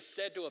missionary is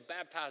said to have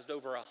baptized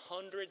over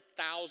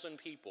 100,000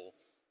 people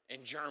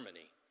in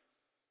Germany.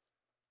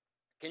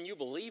 Can you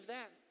believe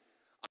that?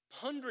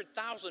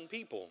 100,000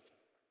 people.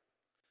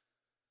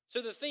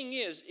 So the thing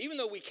is, even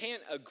though we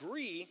can't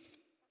agree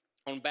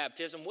on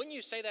baptism, wouldn't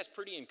you say that's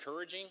pretty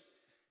encouraging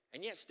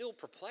and yet still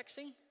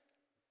perplexing?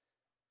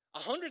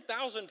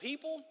 100,000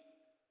 people?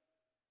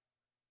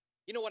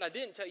 You know what I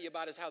didn't tell you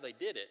about is how they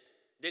did it.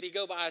 Did he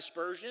go by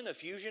aspersion,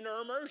 effusion,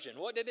 or immersion?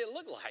 What did it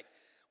look like?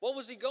 What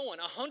was he going?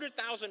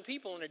 100,000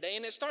 people in a day,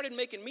 and it started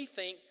making me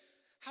think,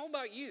 how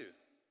about you?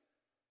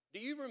 Do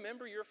you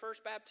remember your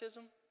first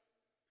baptism?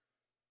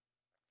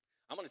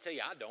 I'm going to tell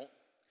you, I don't.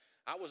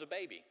 I was a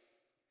baby.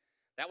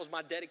 That was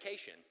my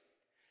dedication,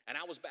 and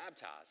I was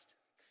baptized.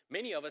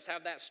 Many of us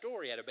have that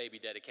story at a baby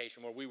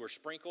dedication where we were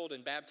sprinkled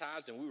and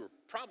baptized, and we were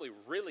probably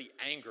really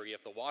angry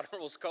if the water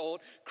was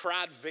cold,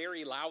 cried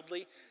very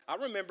loudly. I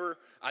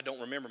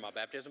don't remember my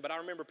baptism, but I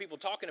remember people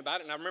talking about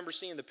it, and I remember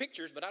seeing the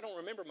pictures, but I don't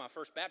remember my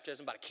first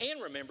baptism. But I can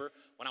remember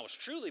when I was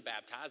truly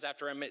baptized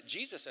after I met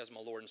Jesus as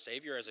my Lord and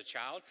Savior as a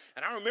child,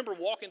 and I remember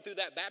walking through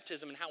that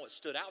baptism and how it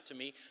stood out to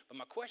me. But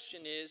my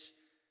question is,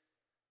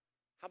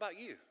 how about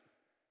you?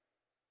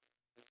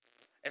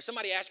 If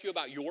somebody asked you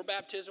about your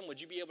baptism, would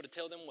you be able to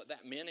tell them what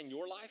that meant in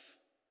your life?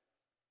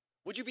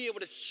 Would you be able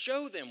to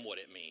show them what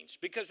it means?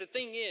 Because the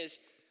thing is,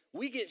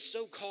 we get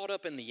so caught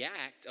up in the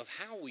act of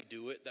how we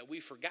do it that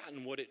we've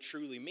forgotten what it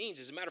truly means.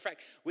 As a matter of fact,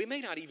 we may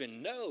not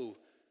even know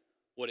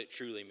what it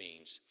truly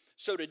means.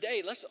 So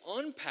today, let's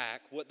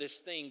unpack what this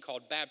thing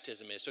called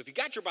baptism is. So if you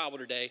got your Bible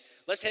today,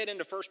 let's head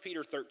into 1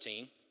 Peter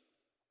 13.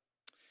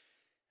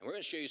 And we're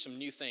going to show you some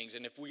new things.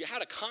 And if we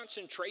had a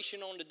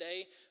concentration on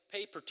today,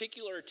 pay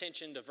particular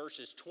attention to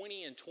verses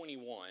 20 and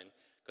 21,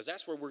 because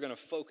that's where we're going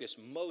to focus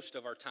most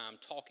of our time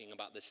talking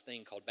about this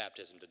thing called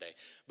baptism today.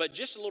 But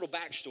just a little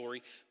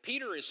backstory,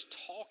 Peter is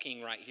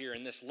talking right here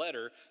in this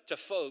letter to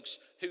folks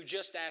who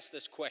just asked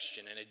this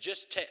question, and it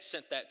just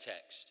sent that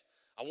text.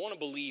 I want to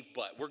believe,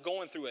 but they're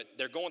going through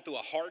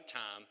a hard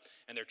time,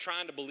 and they're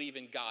trying to believe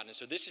in God. And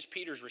so this is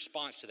Peter's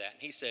response to that.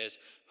 And he says,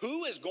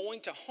 who is going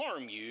to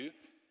harm you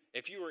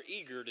if you are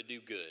eager to do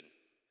good?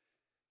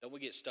 Don't we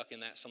get stuck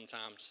in that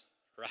sometimes,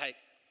 right?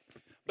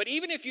 But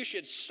even if you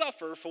should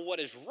suffer for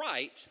what is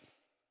right,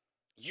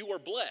 you are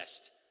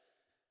blessed.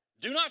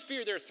 Do not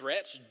fear their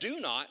threats. Do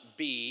not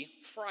be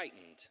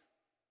frightened.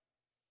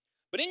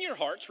 But in your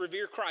hearts,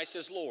 revere Christ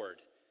as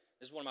Lord.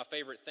 This is one of my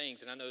favorite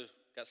things, and I know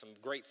got some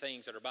great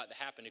things that are about to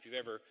happen. If you've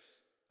ever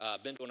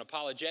been to an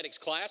apologetics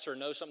class or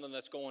know something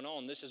that's going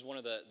on, this is one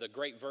of the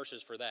great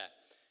verses for that.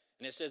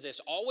 And it says this,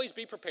 always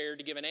be prepared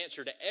to give an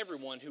answer to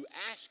everyone who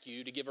asks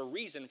you to give a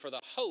reason for the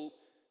hope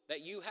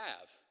that you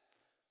have.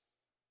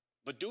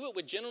 But do it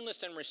with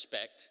gentleness and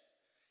respect.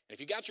 And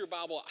if you got your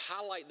Bible,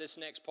 highlight this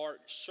next part,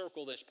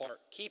 circle this part,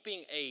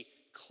 keeping a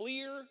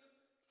clear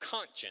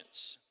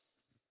conscience,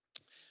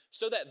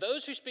 so that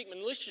those who speak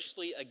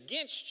maliciously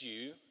against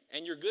you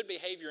and your good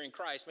behavior in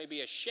Christ may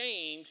be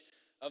ashamed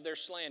of their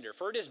slander.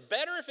 For it is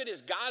better if it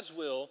is God's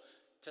will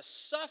to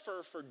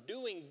suffer for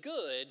doing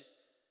good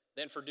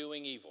than for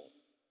doing evil.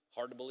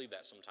 Hard to believe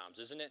that sometimes,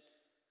 isn't it?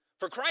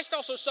 For Christ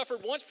also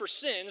suffered once for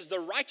sins, the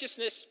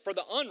righteousness for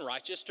the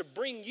unrighteous, to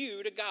bring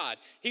you to God.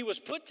 He was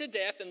put to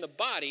death in the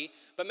body,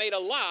 but made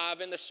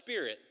alive in the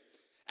spirit.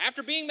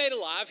 After being made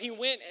alive, he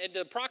went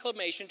into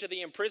proclamation to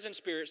the imprisoned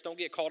spirits. Don't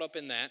get caught up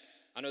in that.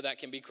 I know that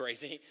can be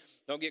crazy.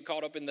 Don't get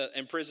caught up in the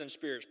imprisoned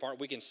spirits part.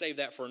 We can save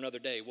that for another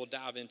day. We'll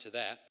dive into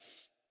that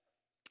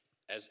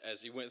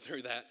as he went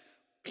through that.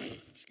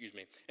 Excuse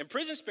me.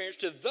 Imprisoned spirits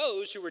to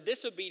those who were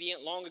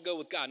disobedient long ago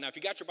with God. Now, if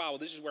you got your Bible,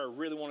 this is where I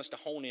really want us to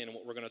hone in on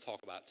what we're going to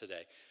talk about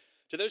today.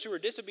 To those who were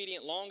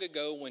disobedient long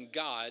ago when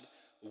God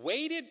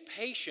waited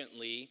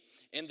patiently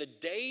in the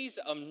days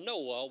of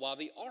Noah while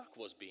the ark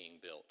was being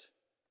built.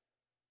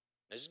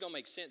 Now, this is going to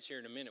make sense here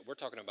in a minute. We're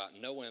talking about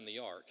Noah and the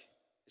ark.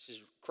 This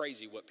is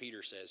crazy what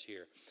Peter says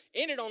here.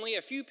 In it, only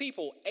a few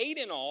people, 8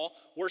 in all,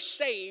 were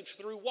saved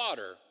through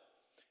water.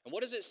 And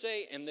what does it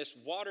say? And this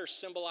water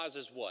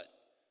symbolizes what?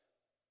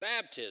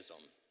 Baptism.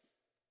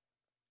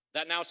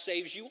 That now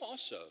saves you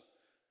also.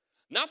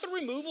 Not the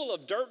removal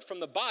of dirt from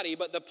the body,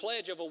 but the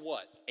pledge of a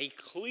what? A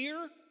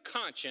clear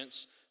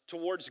conscience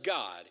towards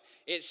God.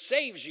 It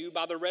saves you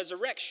by the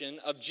resurrection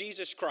of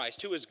Jesus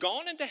Christ, who has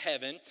gone into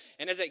heaven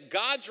and is at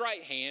God's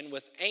right hand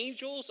with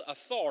angels,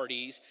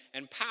 authorities,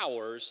 and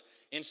powers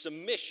in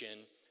submission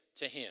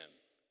to him.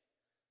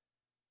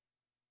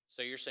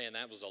 So you're saying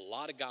that was a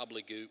lot of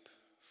gobbledygook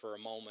for a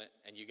moment,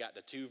 and you got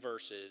the 2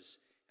 verses,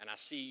 and I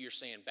see you're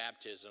saying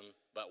baptism,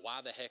 but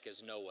why the heck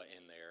is Noah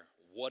in there?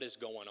 What is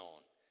going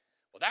on?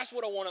 Well, that's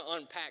what I want to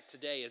unpack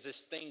today, is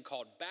this thing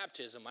called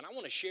baptism. And I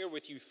want to share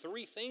with you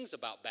 3 things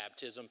about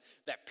baptism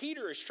that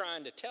Peter is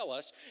trying to tell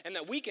us and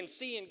that we can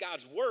see in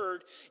God's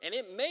word. And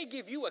it may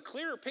give you a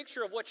clearer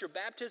picture of what your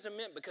baptism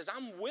meant, because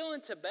I'm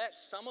willing to bet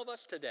some of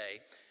us today,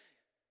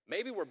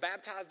 maybe we're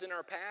baptized in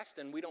our past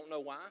and we don't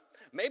know why.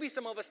 Maybe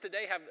some of us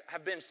today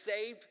have been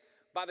saved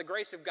by the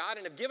grace of God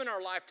and have given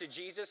our life to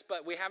Jesus,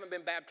 but we haven't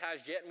been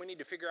baptized yet, and we need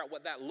to figure out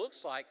what that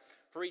looks like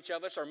for each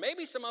of us. Or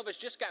maybe some of us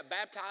just got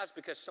baptized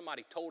because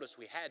somebody told us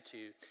we had to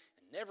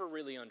and never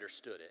really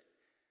understood it.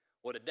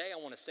 Well, today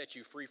I want to set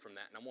you free from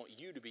that, and I want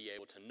you to be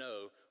able to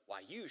know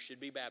why you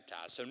should be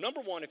baptized. So number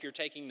 1, if you're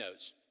taking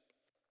notes,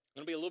 it's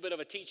going to be a little bit of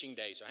a teaching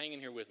day, so hang in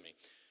here with me.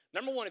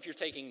 Number 1, if you're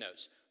taking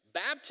notes,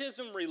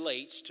 baptism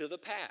relates to the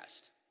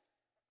past.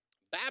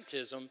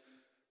 Baptism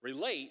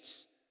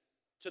relates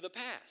to the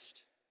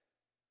past.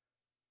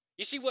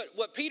 You see,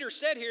 what Peter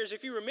said here is,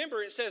 if you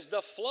remember, it says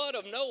the flood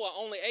of Noah,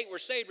 only 8 were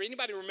saved.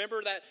 Anybody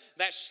remember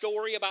that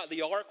story about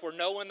the ark, where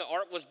Noah and the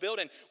ark was built?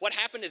 And what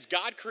happened is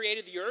God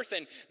created the earth,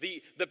 and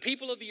the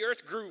people of the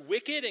earth grew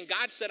wicked, and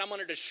God said, I'm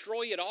going to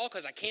destroy it all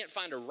because I can't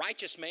find a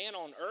righteous man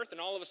on earth.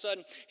 And all of a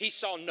sudden, he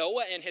saw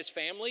Noah and his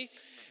family,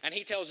 And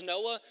he tells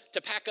Noah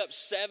to pack up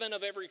 7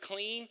 of every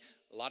clean.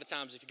 A lot of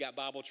times, if you got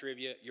Bible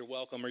trivia, you're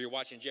welcome, or you're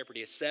watching Jeopardy,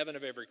 it's 7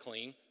 of every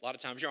clean. A lot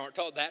of times you aren't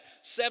taught that.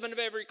 7 of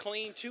every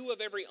clean, 2 of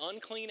every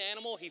unclean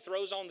animal he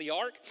throws on the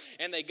ark,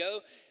 and they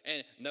go,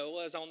 and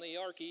Noah's on the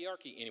arky.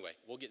 Anyway,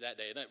 we'll get that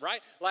day,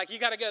 right? Like, you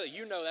got to go.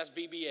 You know that's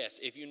VBS.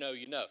 If you know,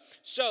 you know.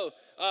 So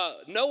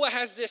Noah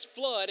has this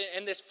flood,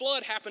 and this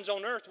flood happens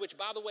on earth, which,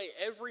 by the way,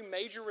 every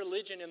major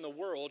religion in the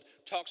world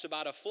talks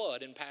about a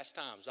flood in past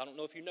times. I don't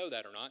know if you know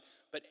that or not.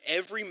 But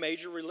every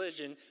major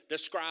religion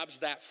describes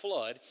that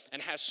flood and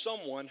has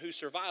someone who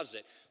survives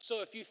it.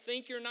 So if you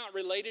think you're not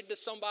related to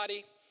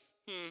somebody,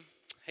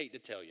 hate to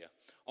tell you,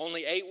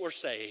 only 8 were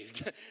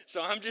saved.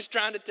 So I'm just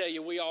trying to tell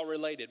you, we all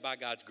related by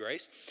God's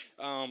grace.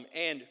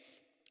 And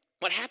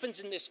what happens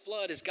in this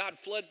flood is God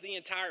floods the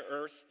entire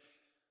earth.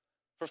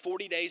 For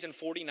 40 days and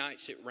 40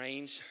 nights it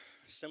rains,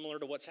 similar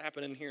to what's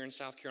happening here in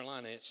South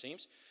Carolina, it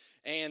seems.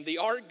 And the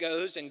ark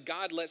goes, and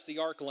God lets the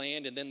ark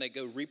land, and then they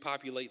go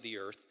repopulate the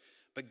earth.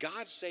 But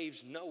God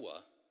saves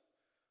Noah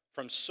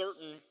from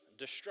certain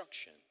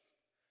destruction.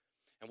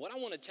 And what I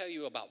want to tell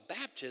you about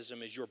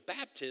baptism is your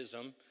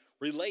baptism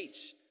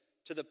relates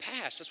to the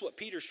past. That's what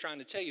Peter's trying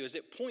to tell you, is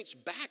it points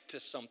back to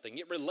something.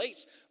 It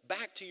relates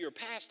back to your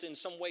past in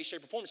some way,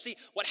 shape, or form. See,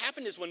 what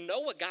happened is when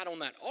Noah got on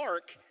that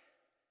ark,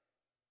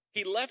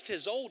 he left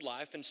his old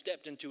life and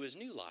stepped into his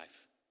new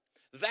life.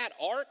 That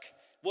ark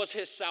was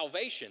his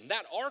salvation.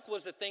 That ark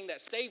was the thing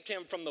that saved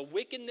him from the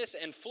wickedness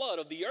and flood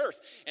of the earth.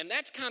 And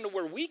that's kind of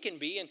where we can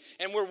be.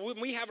 And when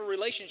we have a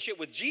relationship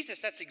with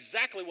Jesus, that's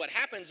exactly what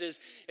happens.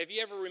 Is, if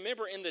you ever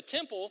remember in the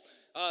temple,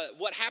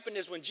 what happened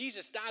is when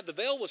Jesus died, the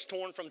veil was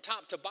torn from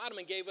top to bottom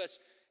and gave us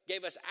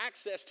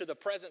access to the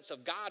presence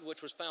of God,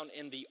 which was found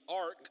in the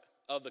ark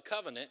of the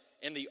covenant,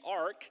 in the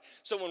ark.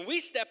 So when we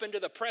step into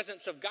the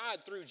presence of God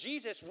through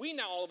Jesus, we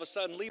now all of a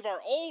sudden leave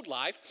our old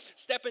life,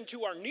 step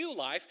into our new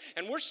life,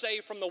 and we're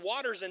saved from the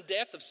waters and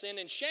death of sin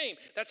and shame.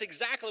 That's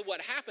exactly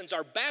what happens.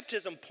 Our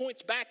baptism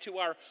points back to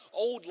our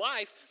old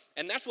life,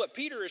 and that's what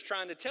Peter is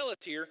trying to tell us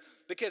here,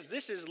 because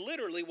this is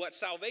literally what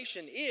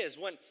salvation is.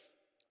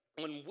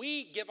 When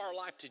we give our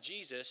life to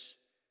Jesus,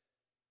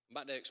 I'm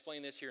about to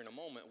explain this here in a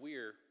moment, we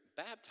are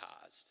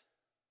baptized.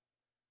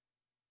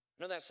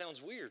 I know that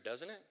sounds weird,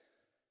 doesn't it?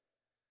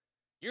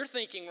 You're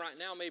thinking right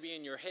now, maybe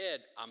in your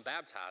head, I'm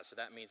baptized, so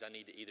that means I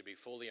need to either be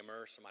fully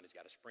immersed, somebody's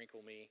got to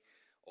sprinkle me,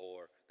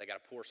 or they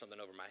got to pour something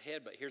over my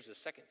head. But here's the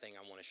second thing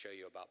I want to show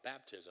you about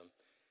baptism.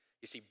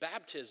 You see,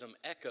 baptism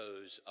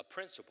echoes a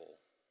principle.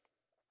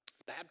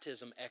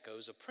 Baptism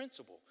echoes a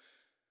principle.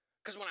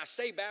 Because when I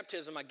say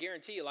baptism, I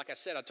guarantee you, like I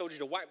said, I told you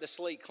to wipe the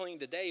slate clean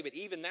today, but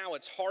even now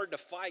it's hard to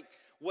fight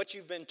what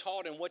you've been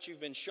taught and what you've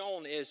been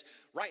shown. Is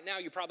right now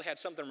you probably had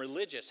something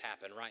religious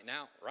happen right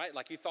now, right?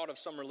 Like you thought of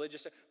some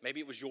religious, maybe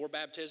it was your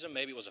baptism,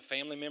 maybe it was a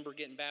family member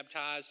getting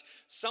baptized.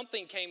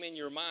 Something came in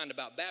your mind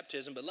about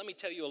baptism, but let me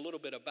tell you a little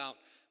bit about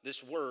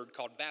this word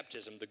called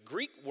baptism. The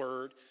Greek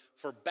word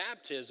for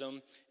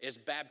baptism is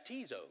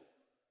baptizo.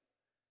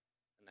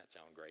 Doesn't that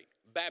sound great?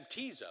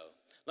 Baptizo.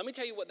 Let me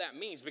tell you what that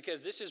means,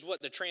 because this is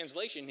what the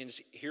translation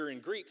is here in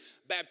Greek.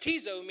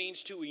 Baptizo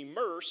means to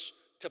immerse,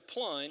 to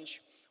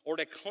plunge, or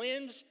to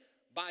cleanse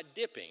by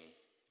dipping.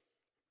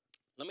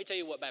 Let me tell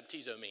you what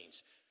baptizo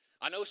means.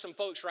 I know some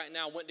folks right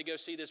now went to go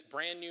see this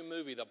brand new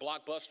movie, the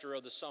blockbuster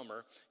of the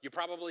summer. You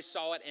probably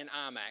saw it in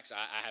IMAX.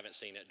 I haven't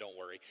seen it, don't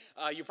worry.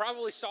 You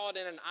probably saw it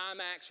in an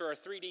IMAX or a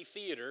 3D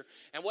theater.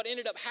 And what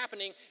ended up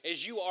happening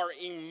is you are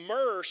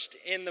immersed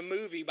in the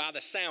movie by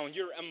the sound.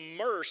 You're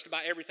immersed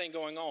by everything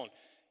going on.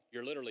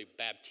 You're literally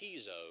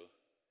baptizo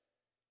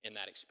in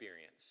that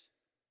experience.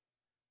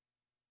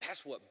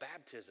 That's what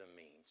baptism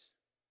means.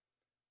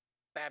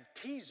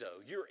 Baptizo,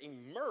 you're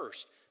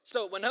immersed.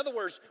 So in other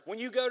words, when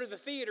you go to the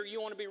theater, you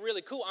want to be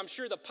really cool. I'm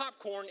sure the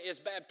popcorn is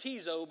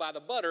baptizo by the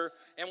butter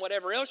and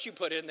whatever else you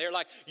put in there.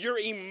 Like you're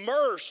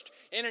immersed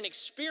in an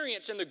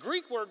experience. And the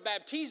Greek word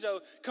baptizo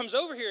comes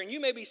over here, and you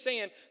may be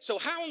saying, so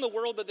how in the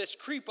world did this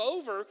creep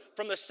over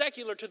from the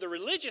secular to the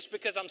religious?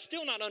 Because I'm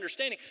still not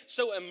understanding.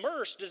 So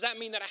immersed, does that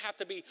mean that I have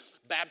to be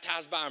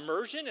baptized by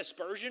immersion,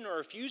 aspersion, or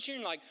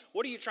effusion? Like,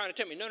 what are you trying to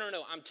tell me? No.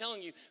 I'm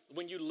telling you,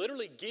 when you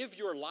literally give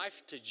your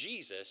life to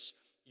Jesus,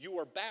 you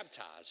are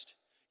baptized.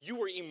 You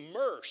were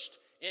immersed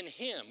in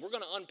him. We're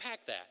going to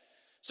unpack that.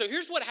 So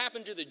here's what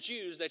happened to the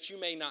Jews that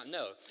you may not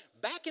know.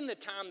 Back in the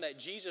time that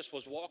Jesus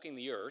was walking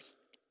the earth,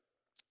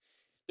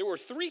 there were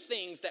 3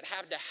 things that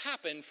had to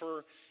happen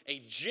for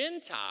a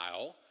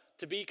Gentile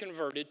to be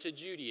converted to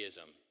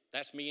Judaism.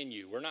 That's me and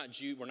you. We're not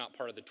Jew. We're not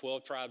part of the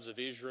 12 tribes of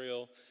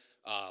Israel.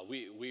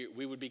 We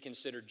would be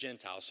considered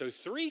Gentiles. So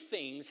 3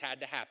 things had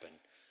to happen.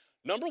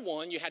 Number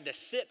 1, you had to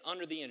sit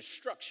under the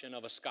instruction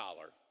of a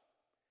scholar.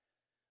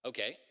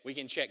 Okay, we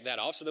can check that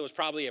off. So there was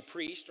probably a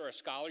priest or a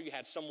scholar. You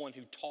had someone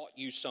who taught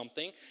you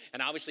something.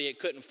 And obviously it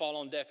couldn't fall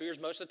on deaf ears.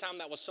 Most of the time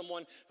that was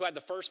someone who had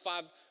the first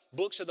 5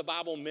 books of the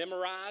Bible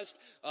memorized.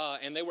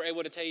 And they were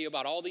able to tell you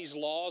about all these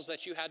laws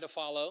that you had to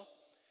follow.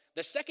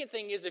 The second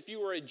thing is, if you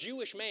were a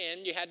Jewish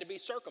man, you had to be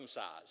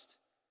circumcised.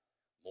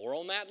 More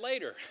on that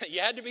later.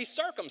 You had to be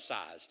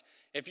circumcised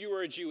if you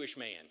were a Jewish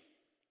man.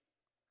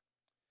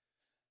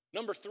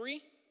 Number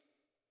 3,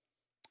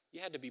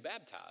 you had to be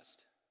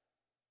baptized.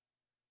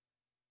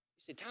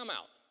 You say, time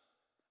out.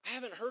 I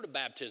haven't heard of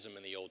baptism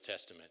in the Old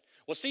Testament.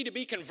 Well, see, to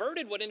be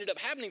converted, what ended up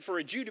happening for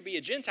a Jew to be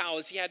a Gentile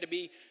is he had to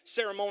be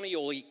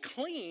ceremonially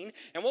clean.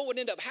 And what would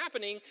end up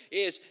happening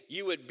is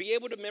you would be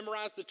able to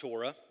memorize the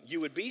Torah, you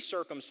would be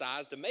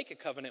circumcised to make a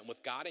covenant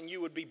with God, and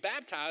you would be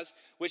baptized,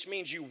 which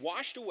means you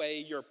washed away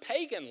your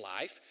pagan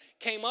life,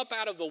 came up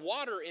out of the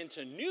water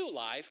into new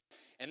life,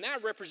 and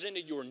that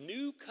represented your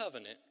new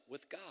covenant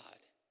with God.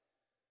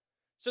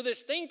 So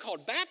this thing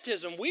called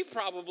baptism, we've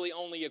probably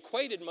only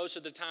equated most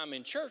of the time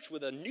in church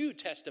with a New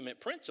Testament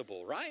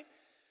principle, right?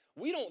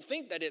 We don't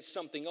think that it's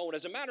something old.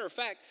 As a matter of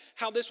fact,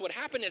 how this would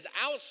happen is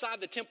outside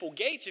the temple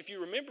gates. If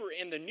you remember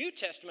in the New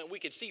Testament, we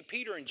could see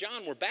Peter and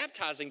John were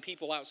baptizing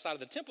people outside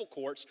of the temple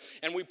courts,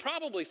 and we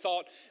probably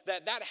thought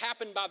that that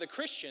happened by the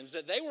Christians,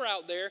 that they were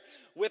out there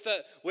with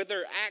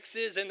their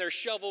axes and their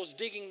shovels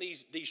digging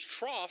these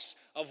troughs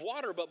of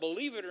water. But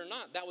believe it or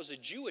not, that was a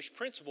Jewish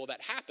principle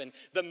that happened.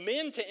 The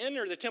men to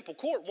enter the temple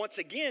court, once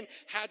again,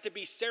 had to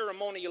be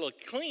ceremonially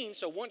clean.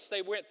 So once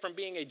they went from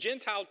being a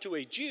Gentile to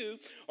a Jew,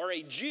 or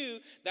a Jew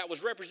that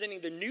was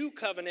representing the new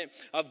covenant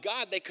of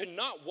God, they could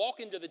not walk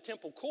into the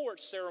temple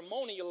courts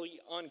ceremonially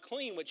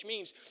unclean, which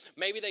means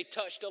maybe they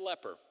touched a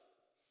leper.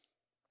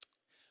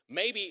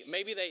 Maybe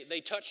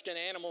they touched an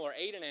animal or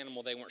ate an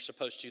animal they weren't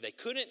supposed to. They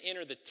couldn't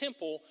enter the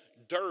temple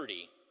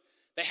dirty.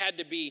 They had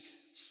to be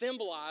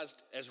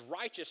symbolized as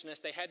righteousness.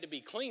 They had to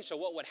be clean. So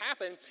what would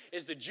happen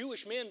is the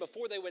Jewish men,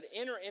 before they would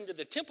enter into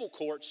the temple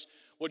courts,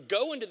 would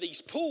go into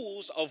these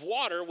pools of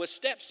water with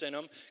steps in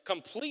them,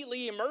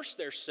 completely immerse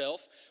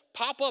themselves,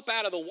 pop up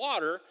out of the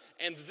water,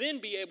 and then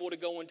be able to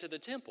go into the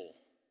temple.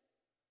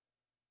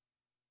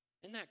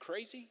 Isn't that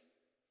crazy?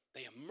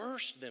 They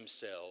immersed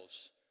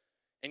themselves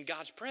in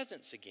God's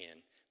presence again.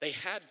 They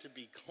had to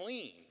be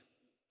clean.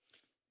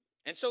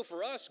 And so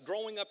for us,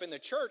 growing up in the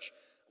church,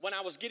 when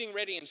I was getting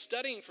ready and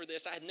studying for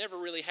this, I had never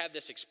really had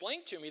this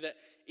explained to me that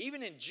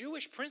even in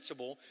Jewish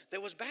principle,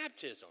 there was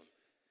baptism.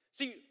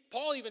 See,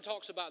 Paul even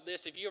talks about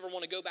this. If you ever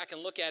want to go back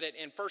and look at it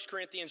in 1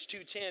 Corinthians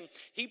 2:10,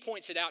 he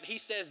points it out. He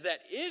says that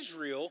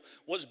Israel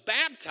was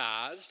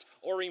baptized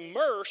or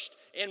immersed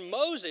in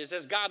Moses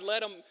as God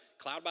led them,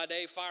 cloud by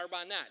day, fire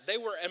by night. They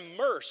were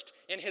immersed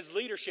in his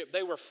leadership.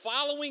 They were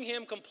following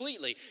him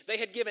completely. They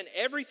had given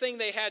everything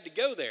they had to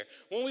go there.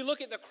 When we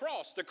look at the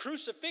cross, the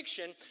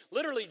crucifixion,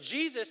 literally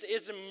Jesus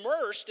is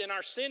immersed in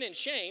our sin and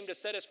shame to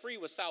set us free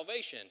with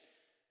salvation.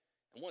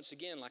 And once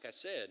again, like I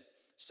said,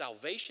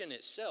 salvation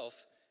itself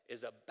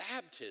is a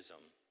baptism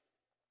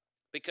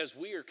because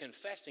we are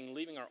confessing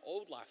leaving our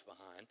old life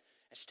behind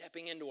and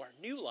stepping into our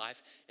new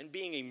life and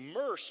being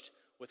immersed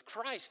with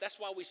Christ. That's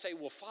why we say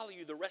we'll follow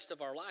you the rest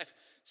of our life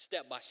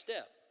step by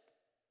step.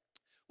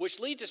 Which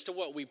leads us to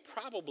what we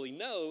probably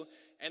know,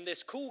 and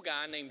this cool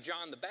guy named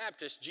John the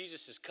Baptist,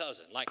 Jesus'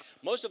 cousin. Like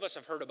most of us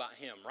have heard about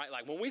him, right?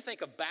 Like when we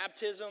think of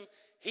baptism,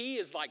 he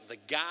is like the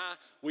guy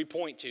we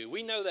point to.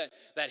 We know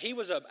that he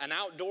was an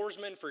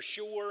outdoorsman for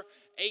sure,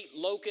 ate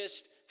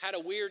locusts, had a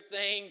weird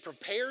thing,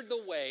 prepared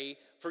the way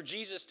for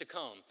Jesus to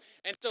come.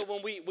 And so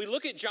when we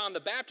look at John the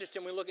Baptist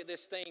and we look at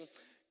this thing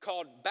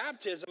called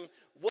baptism,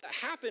 what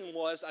happened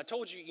was, I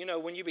told you,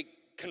 when you be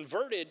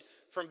converted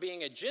from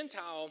being a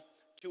Gentile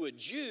to a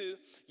Jew,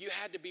 you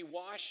had to be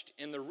washed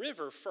in the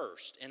river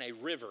first, in a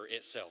river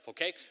itself,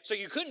 okay? So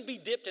you couldn't be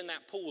dipped in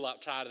that pool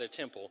outside of the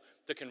temple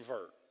to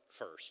convert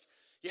first.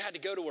 You had to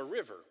go to a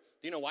river.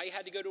 Do you know why you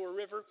had to go to a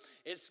river?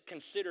 It's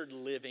considered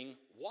living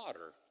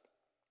water.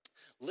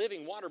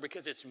 Living water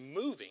because it's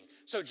moving.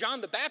 So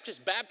John the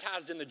Baptist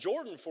baptized in the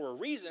Jordan for a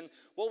reason.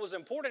 What was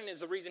important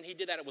is the reason he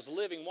did that, it was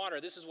living water.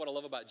 This is what I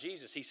love about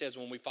Jesus. He says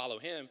when we follow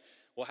him,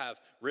 we'll have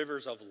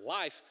rivers of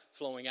life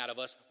flowing out of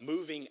us,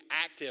 moving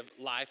active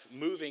life,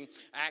 moving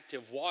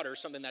active water,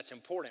 something that's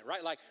important,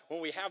 right? Like when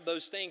we have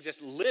those things,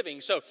 it's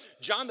living. So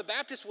John the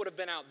Baptist would have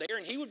been out there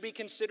and he would be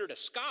considered a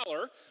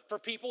scholar for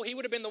people. He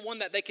would have been the one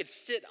that they could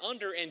sit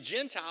under and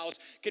Gentiles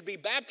could be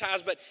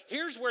baptized. But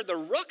here's where the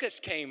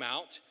ruckus came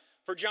out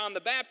for John the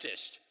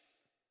Baptist.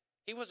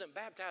 He wasn't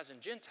baptizing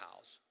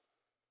Gentiles.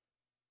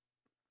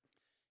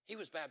 He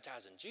was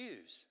baptizing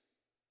Jews.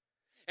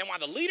 And why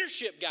the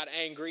leadership got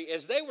angry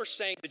is they were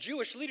saying, the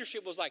Jewish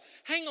leadership was like,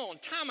 hang on,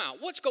 time out,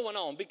 what's going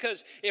on?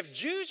 Because if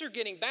Jews are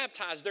getting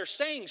baptized, they're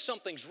saying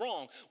something's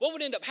wrong. What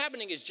would end up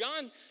happening is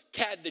John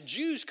had the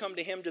Jews come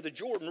to him to the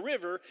Jordan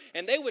River,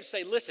 and they would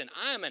say, listen,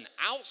 I'm an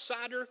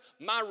outsider,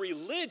 my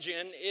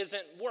religion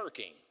isn't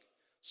working.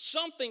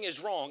 Something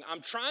is wrong. I'm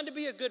trying to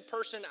be a good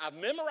person. I've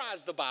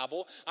memorized the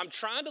Bible. I'm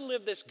trying to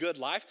live this good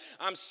life.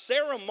 I'm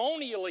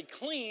ceremonially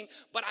clean,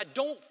 but I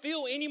don't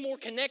feel any more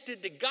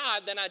connected to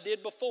God than I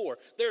did before.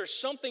 There's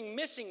something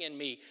missing in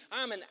me.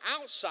 I'm an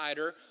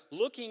outsider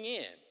looking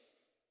in.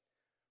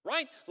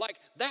 Right? Like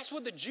that's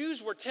what the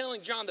Jews were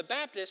telling John the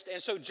Baptist. And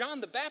so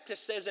John the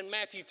Baptist says in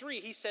Matthew 3,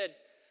 he said,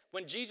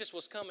 when Jesus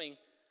was coming,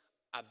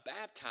 I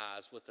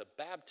baptized with the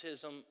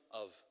baptism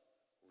of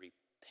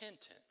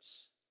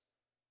repentance.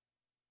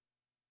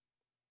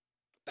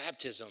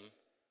 Baptism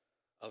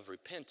of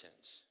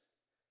repentance.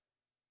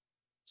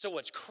 So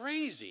what's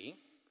crazy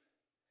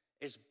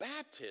is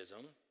baptism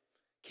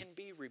can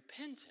be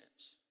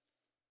repentance.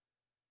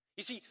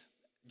 You see,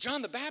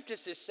 John the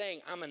Baptist is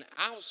saying, I'm an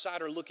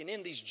outsider looking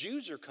in. These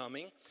Jews are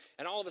coming.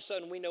 And all of a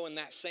sudden we know in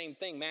that same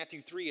thing,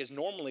 Matthew 3 is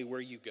normally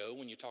where you go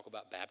when you talk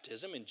about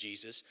baptism and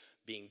Jesus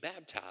being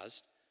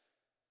baptized.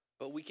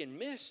 But we can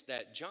miss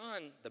that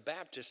John the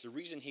Baptist, the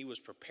reason he was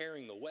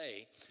preparing the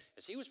way,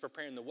 is he was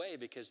preparing the way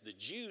because the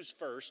Jews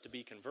first, to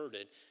be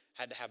converted,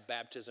 had to have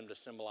baptism to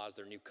symbolize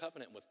their new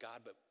covenant with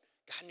God. But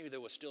God knew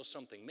there was still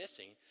something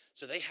missing,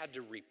 so they had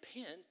to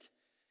repent,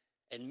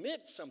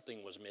 admit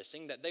something was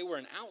missing, that they were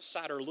an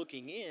outsider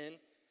looking in,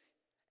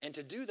 and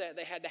to do that,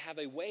 they had to have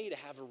a way to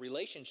have a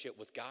relationship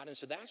with God. And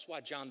so that's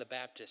why John the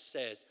Baptist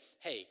says,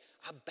 hey,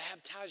 I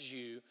baptize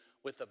you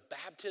with the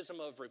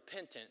baptism of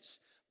repentance,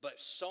 but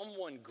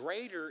someone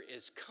greater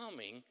is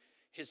coming.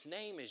 His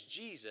name is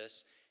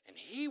Jesus, and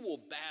he will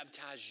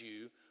baptize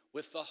you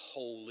with the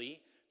Holy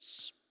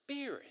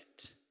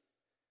Spirit.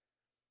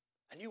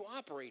 A new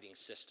operating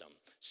system,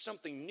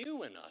 something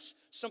new in us,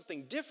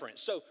 something different.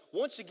 So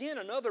once again,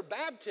 another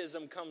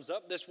baptism comes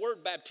up, this word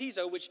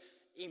baptizo, which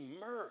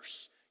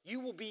immerse. You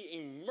will be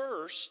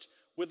immersed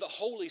with the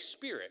Holy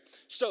Spirit.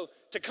 So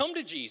to come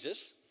to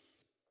Jesus,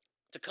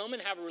 to come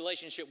and have a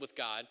relationship with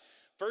God,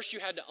 first you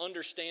had to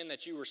understand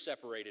that you were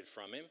separated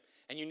from him,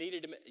 and you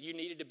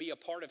needed to be a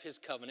part of his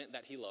covenant,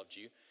 that he loved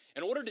you.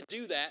 In order to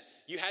do that,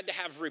 you had to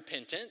have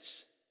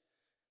repentance.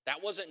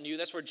 That wasn't new.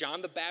 That's where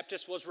John the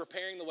Baptist was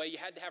preparing the way. You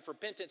had to have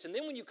repentance. And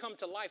then when you come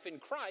to life in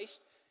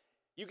Christ,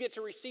 you get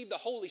to receive the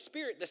Holy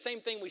Spirit, the same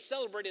thing we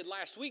celebrated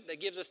last week that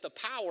gives us the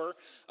power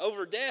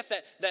over death,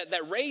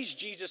 that raised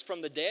Jesus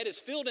from the dead, is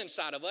filled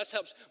inside of us,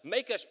 helps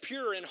make us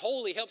pure and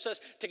holy, helps us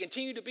to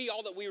continue to be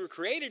all that we were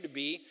created to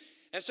be.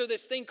 And so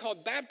this thing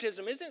called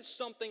baptism isn't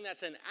something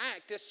that's an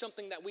act, it's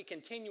something that we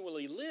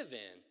continually live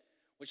in,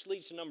 which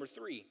leads to number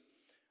 3.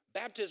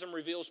 Baptism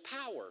reveals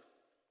power.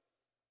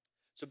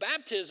 So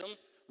baptism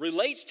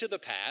relates to the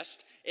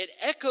past. It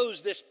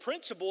echoes this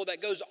principle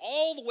that goes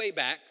all the way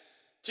back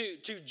to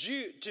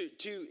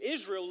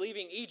Israel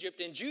leaving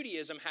Egypt and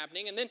Judaism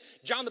happening. And then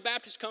John the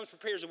Baptist comes,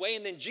 prepares the way,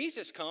 and then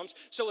Jesus comes.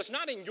 So it's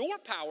not in your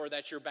power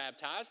that you're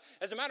baptized.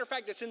 As a matter of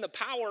fact, it's in the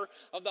power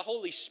of the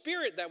Holy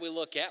Spirit that we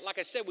look at. Like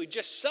I said, we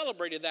just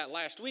celebrated that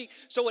last week.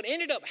 So it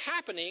ended up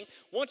happening,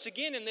 once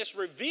again, in this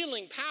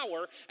revealing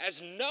power,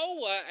 as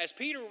Noah, as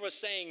Peter was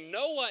saying,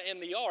 Noah in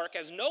the ark,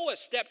 as Noah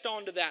stepped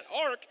onto that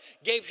ark,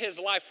 gave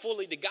his life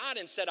fully to God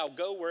and said, I'll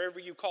go wherever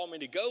you call me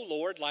to go,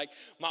 Lord. Like,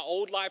 my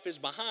old life is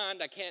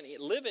behind. I can't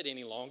live it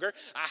any longer.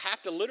 I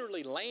have to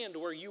literally land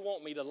where you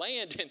want me to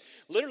land. And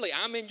literally,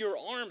 I'm in your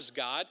arms,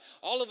 God.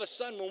 All of a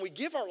sudden, when we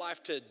give our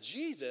life to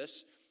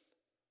Jesus,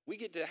 we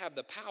get to have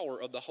the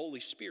power of the Holy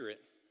Spirit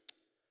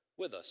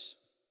with us.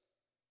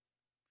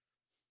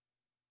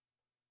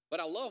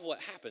 But I love what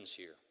happens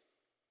here.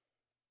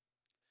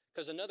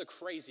 Because another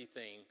crazy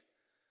thing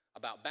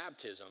about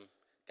baptism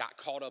got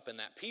caught up in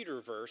that Peter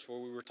verse where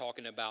we were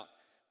talking about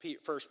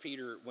 1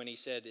 Peter when he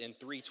said in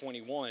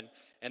 3:21,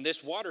 and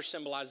this water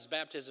symbolizes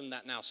baptism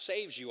that now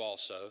saves you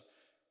also,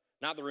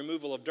 not the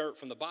removal of dirt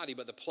from the body,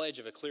 but the pledge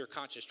of a clear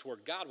conscience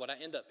toward God. What I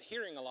end up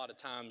hearing a lot of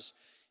times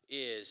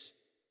is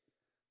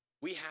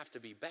we have to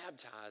be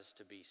baptized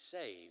to be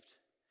saved.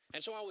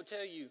 And so I would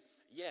tell you,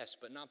 yes,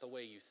 but not the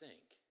way you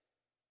think.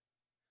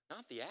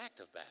 Not the act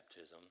of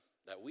baptism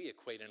that we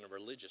equate in a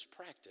religious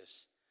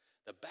practice,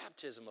 the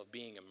baptism of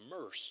being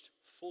immersed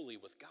fully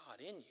with God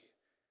in you.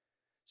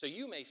 So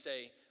you may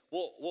say,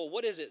 well,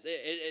 what is it?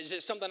 Is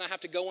it something I have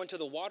to go into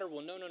the water?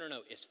 Well, no.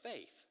 It's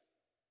faith.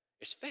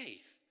 It's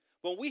faith.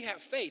 When we have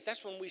faith,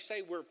 that's when we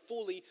say we're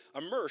fully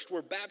immersed.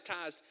 We're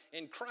baptized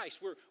in Christ.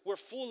 We're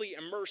fully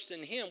immersed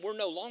in him. We're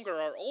no longer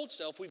our old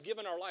self. We've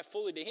given our life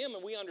fully to him,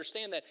 and we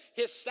understand that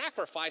his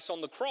sacrifice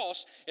on the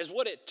cross is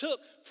what it took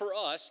for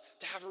us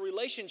to have a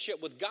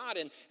relationship with God,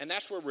 and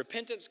that's where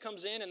repentance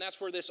comes in, and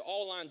that's where this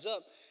all lines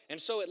up. And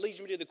so it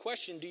leads me to the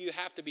question, do you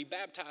have to be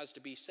baptized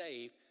to be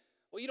saved?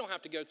 Well, you don't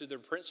have to go through the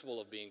principle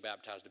of being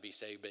baptized to be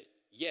saved, but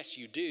yes,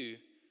 you do.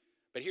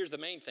 But here's the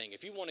main thing.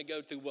 If you want to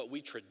go through what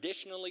we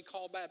traditionally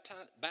call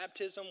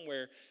baptism,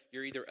 where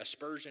you're either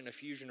aspersion,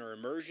 effusion, or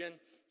immersion,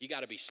 you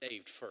got to be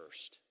saved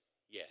first.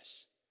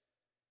 Yes.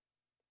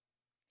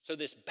 So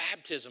this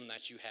baptism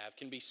that you have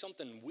can be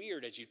something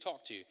weird as you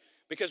talk to.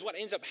 Because what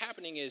ends up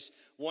happening is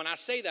when I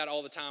say that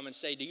all the time and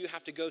say, do you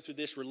have to go through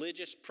this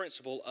religious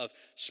principle of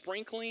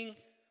sprinkling,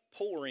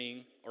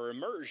 pouring, or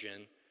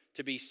immersion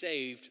to be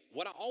saved,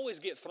 what I always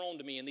get thrown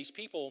to me, and these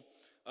people,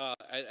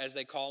 as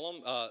they call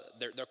them,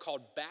 they're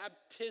called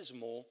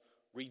baptismal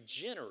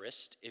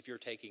regenerist, if you're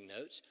taking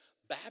notes.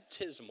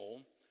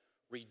 Baptismal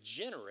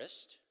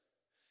regenerist.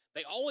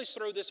 They always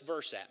throw this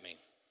verse at me,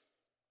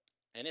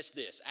 and it's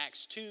this,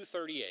 Acts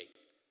 2:38.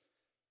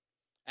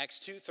 Acts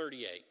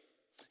 2:38.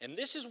 And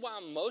this is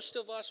why most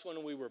of us,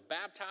 when we were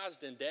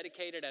baptized and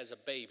dedicated as a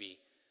baby,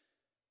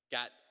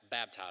 got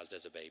baptized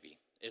as a baby,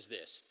 is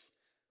this.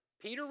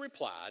 Peter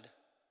replied,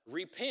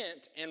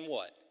 repent and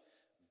what?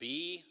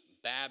 Be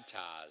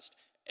baptized,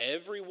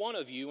 every one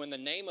of you, in the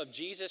name of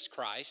Jesus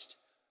Christ,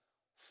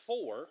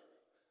 for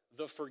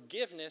the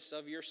forgiveness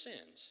of your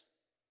sins,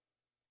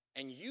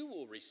 and you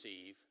will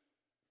receive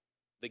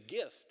the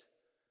gift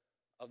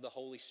of the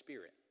Holy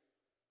Spirit.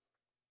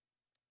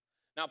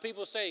 Now,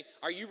 people say,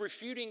 are you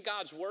refuting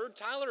God's word,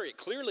 Tyler? It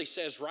clearly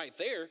says right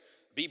there,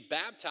 be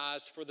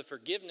baptized for the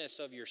forgiveness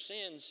of your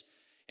sins.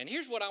 And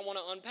here's what I want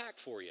to unpack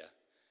for you.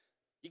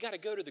 You got to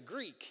go to the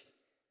Greek.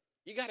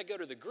 You got to go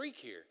to the Greek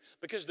here,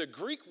 because the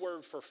Greek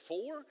word for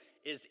for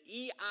is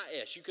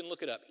eis. You can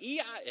look it up.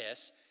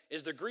 Eis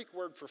is the Greek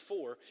word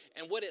for,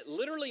 and what it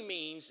literally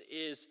means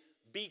is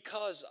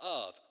because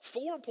of.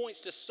 For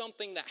points to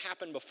something that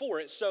happened before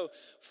it. So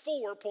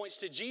for points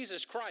to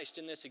Jesus Christ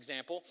in this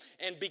example,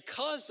 and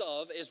because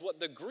of is what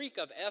the Greek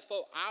of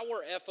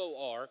our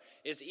FOR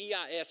is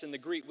EIS in the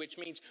Greek, which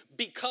means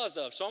because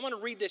of. So I'm going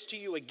to read this to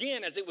you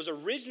again as it was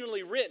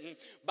originally written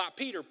by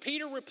Peter.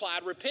 Peter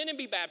replied, repent and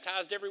be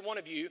baptized, every one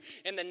of you,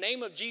 in the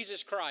name of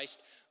Jesus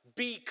Christ,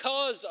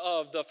 because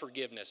of the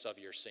forgiveness of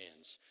your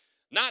sins.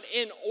 Not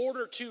in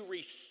order to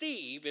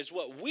receive is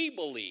what we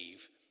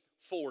believe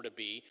for to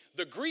be.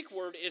 The Greek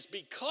word is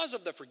because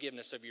of the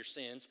forgiveness of your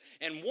sins.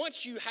 And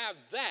once you have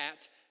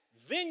that,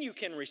 then you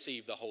can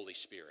receive the Holy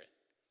Spirit.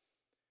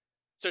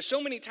 So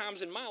many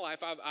times in my life,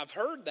 I've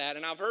heard that,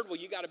 and I've heard, well,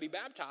 you got to be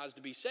baptized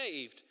to be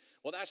saved.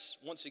 Well, that's,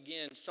 once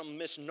again, some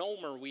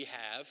misnomer we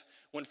have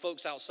when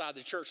folks outside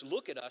the church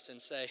look at us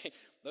and say,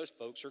 those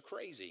folks are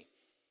crazy,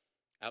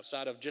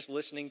 outside of just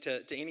listening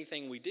to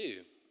anything we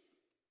do.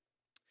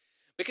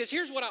 Because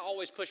here's what I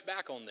always push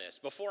back on this,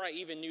 before I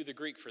even knew the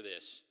Greek for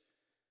this.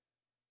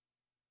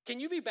 Can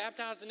you be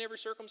baptized in every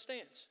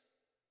circumstance?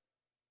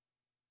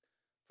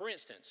 For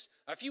instance,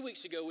 a few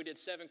weeks ago we did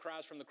 7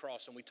 Cries from the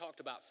Cross and we talked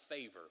about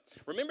favor.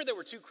 Remember there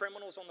were 2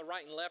 criminals on the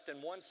right and left,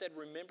 and one said,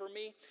 remember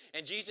me?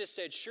 And Jesus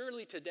said,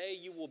 surely today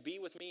you will be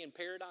with me in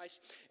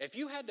paradise. If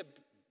you had to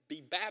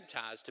be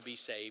baptized to be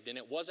saved and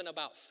it wasn't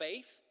about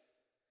faith,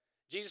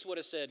 Jesus would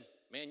have said,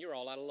 man, you're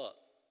all out of luck.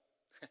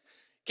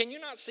 Can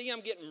you not see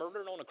I'm getting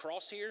murdered on a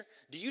cross here?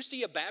 Do you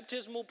see a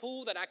baptismal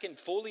pool that I can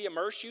fully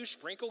immerse you,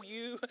 sprinkle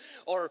you,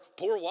 or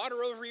pour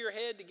water over your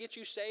head to get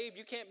you saved?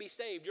 You can't be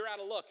saved. You're out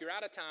of luck. You're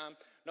out of time.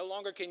 No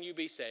longer can you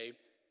be saved.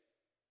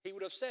 He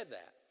would have said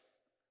that.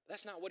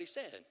 That's not what he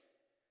said.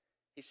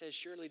 He says,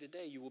 surely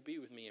today you will be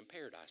with me in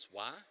paradise.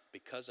 Why?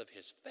 Because of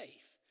his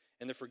faith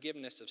and the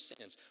forgiveness of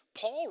sins.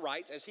 Paul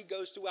writes as he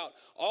goes throughout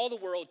all the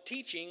world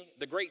teaching,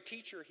 the great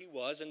teacher he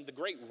was and the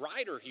great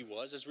writer he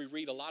was, as we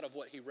read a lot of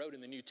what he wrote in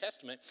the New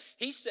Testament,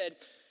 he said,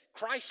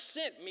 Christ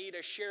sent me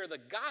to share the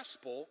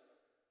gospel,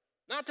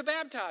 not to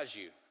baptize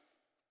you.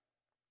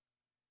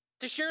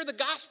 To share the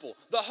gospel,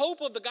 the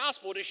hope of the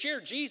gospel, to share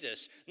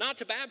Jesus, not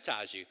to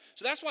baptize you.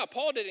 So that's why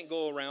Paul didn't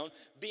go around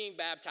being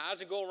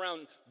baptized and go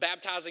around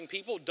baptizing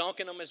people,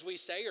 dunking them as we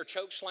say, or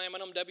choke slamming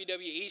them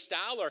WWE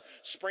style, or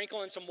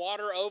sprinkling some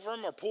water over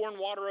them, or pouring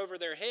water over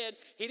their head.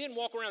 He didn't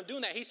walk around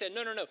doing that. He said,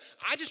 no,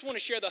 I just want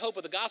to share the hope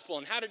of the gospel.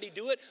 And how did he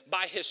do it?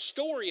 By his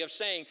story of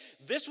saying,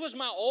 this was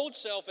my old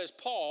self as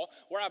Paul,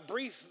 where I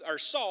breathed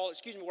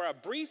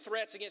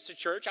threats against the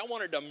church. I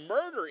wanted to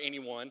murder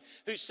anyone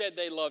who said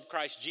they loved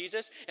Christ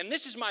Jesus. And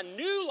this is my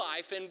new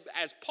life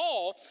as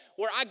Paul,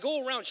 where I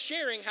go around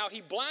sharing how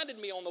he blinded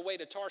me on the way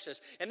to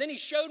Tarsus. And then he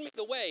showed me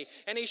the way,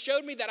 and he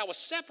showed me that I was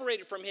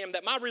separated from him,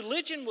 that my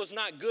religion was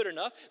not good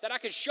enough, that I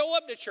could show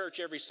up to church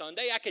every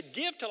Sunday, I could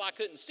give till I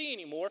couldn't see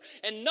anymore,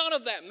 and none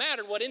of that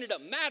mattered. What ended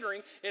up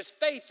mattering is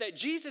faith that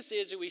Jesus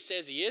is who he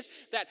says he is,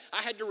 that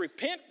I had to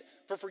repent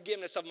for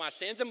forgiveness of my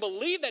sins and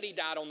believe that he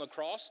died on the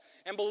cross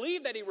and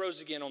believe that he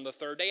rose again on the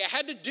 3rd day. I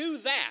had to do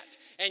that,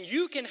 and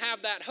you can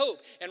have that hope.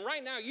 And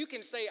right now you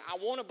can say, I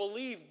want to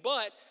believe,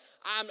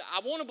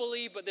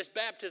 but this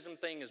baptism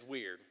thing is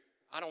weird.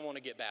 I don't want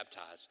to get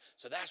baptized.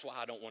 So that's why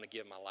I don't want to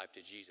give my life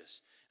to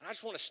Jesus. And I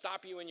just want to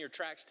stop you in your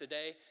tracks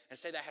today and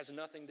say that has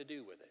nothing to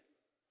do with it.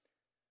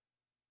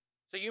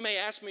 So you may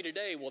ask me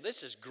today, well,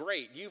 this is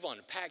great. You've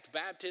unpacked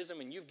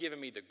baptism and you've given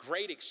me the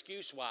great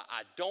excuse why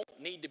I don't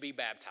need to be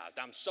baptized.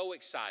 I'm so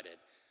excited.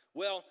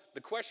 Well,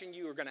 the question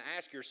you are going to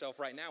ask yourself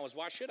right now is,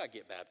 why should I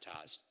get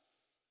baptized?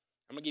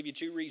 I'm going to give you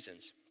 2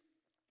 reasons.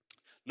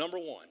 Number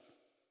one,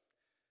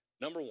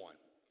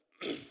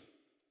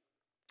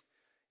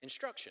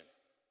 instruction.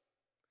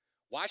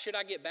 Why should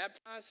I get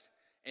baptized?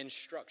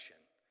 Instruction.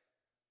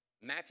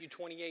 Matthew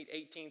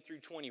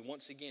 28:18-20,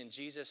 once again,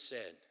 Jesus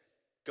said,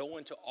 go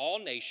into all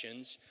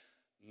nations,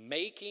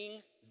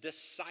 making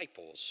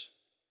disciples,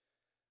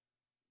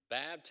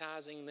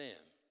 baptizing them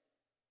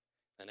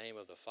in the name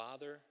of the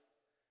Father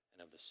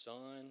and of the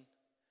Son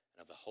and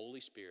of the Holy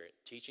Spirit,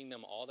 teaching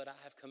them all that I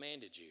have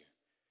commanded you.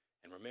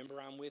 And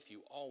remember, I'm with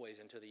you always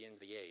until the end of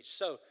the age.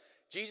 So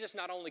Jesus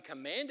not only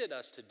commanded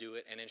us to do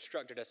it and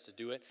instructed us to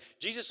do it,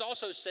 Jesus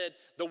also said,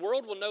 the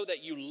world will know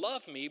that you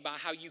love me by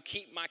how you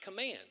keep my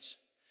commands.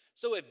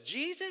 So if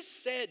Jesus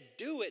said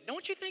do it,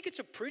 don't you think it's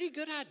a pretty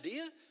good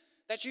idea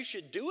that you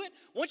should do it?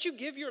 Once you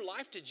give your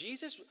life to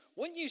Jesus,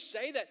 wouldn't you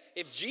say that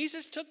if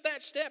Jesus took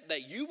that step,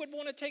 that you would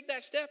want to take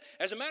that step?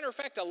 As a matter of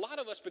fact, a lot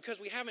of us, because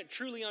we haven't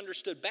truly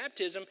understood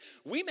baptism,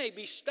 we may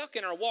be stuck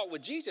in our walk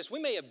with Jesus. We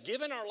may have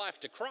given our life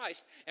to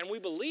Christ, and we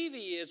believe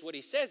he is what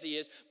he says he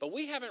is, but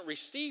we haven't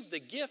received the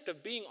gift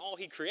of being all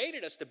he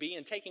created us to be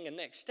and taking a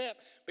next step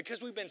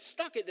because we've been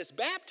stuck at this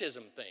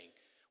baptism thing.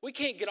 We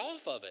can't get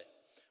off of it.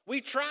 We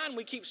try and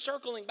we keep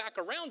circling back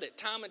around it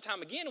time and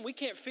time again, and we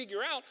can't figure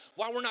out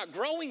why we're not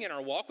growing in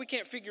our walk. We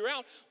can't figure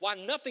out why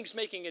nothing's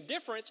making a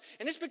difference,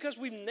 and it's because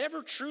we've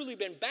never truly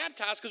been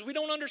baptized because we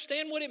don't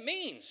understand what it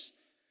means.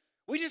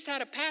 We just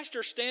had a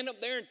pastor stand up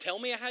there and tell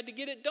me I had to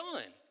get it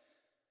done.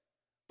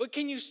 But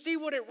can you see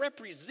what it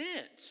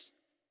represents?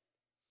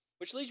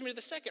 Which leads me to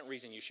the second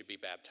reason you should be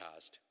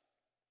baptized.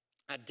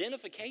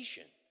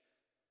 Identification.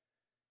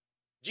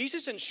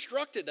 Jesus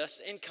instructed us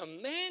and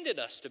commanded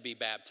us to be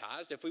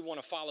baptized if we want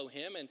to follow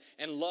him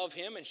and love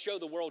him and show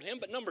the world him.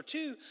 But number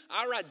two,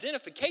 our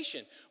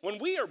identification. When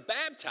we are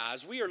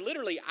baptized, we are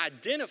literally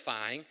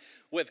identifying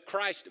with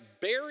Christ's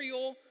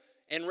burial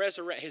and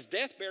his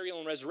death, burial,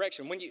 and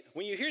resurrection. When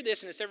you hear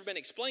this and it's ever been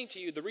explained to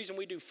you, the reason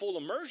we do full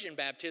immersion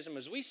baptism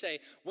is we say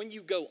when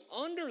you go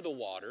under the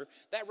water,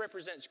 that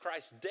represents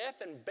Christ's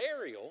death and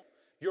burial,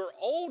 your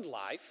old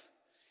life.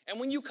 And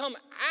when you come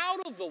out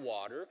of the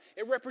water,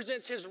 it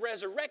represents his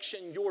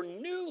resurrection, your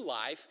new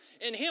life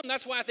in him.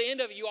 That's why at the end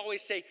of it, you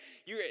always say,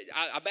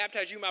 I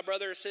baptize you, my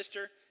brother or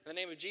sister, in the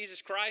name of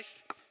Jesus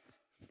Christ,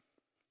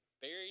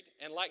 buried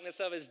in likeness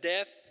of his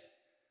death,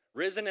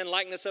 risen in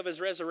likeness of his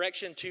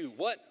resurrection to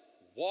what?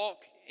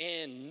 Walk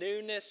in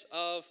newness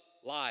of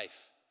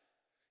life.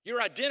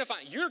 You're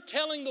identifying, you're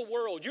telling the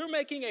world, you're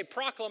making a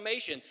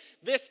proclamation.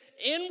 This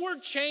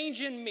inward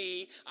change in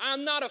me,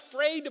 I'm not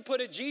afraid to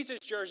put a Jesus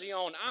jersey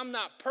on. I'm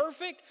not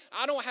perfect.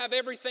 I don't have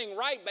everything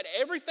right, but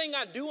everything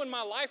I do in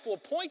my life will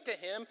point to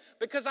him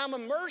because I'm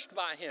immersed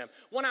by him.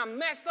 When I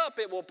mess up,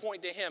 it will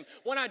point to him.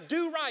 When I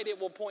do right, it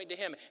will point to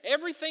him.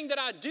 Everything that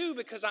I do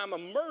because I'm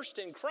immersed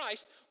in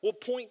Christ will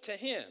point to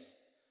him.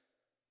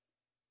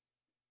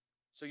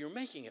 So you're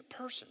making it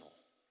personal.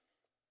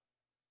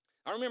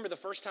 I remember the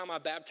first time I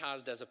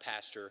baptized as a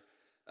pastor,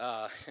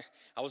 I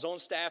was on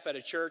staff at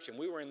a church, and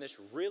we were in this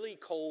really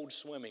cold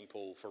swimming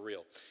pool, for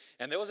real.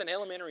 And there was an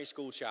elementary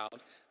school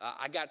child.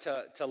 I got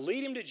to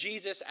lead him to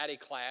Jesus at a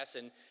class,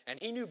 and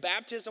he knew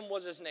baptism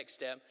was his next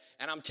step.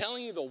 And I'm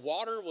telling you, the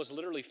water was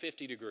literally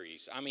 50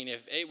 degrees. I mean,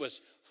 it was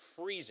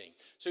freezing.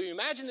 So you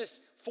imagine this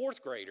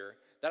fourth grader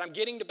that I'm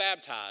getting to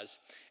baptize,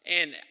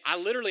 and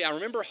I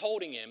remember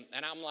holding him,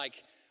 and I'm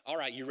like, all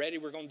right, you ready?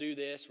 We're going to do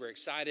this. We're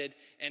excited.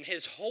 And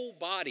his whole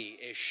body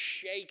is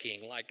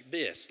shaking like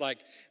this. Like,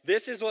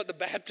 this is what the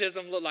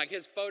baptism looked like.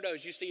 His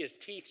photos, you see his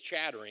teeth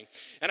chattering.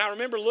 And I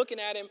remember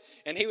looking at him,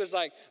 and he was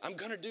like, I'm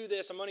going to do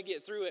this. I'm going to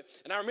get through it.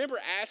 And I remember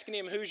asking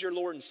him, who's your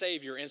Lord and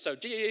Savior? And so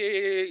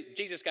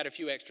Jesus got a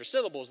few extra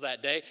syllables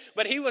that day.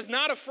 But he was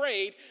not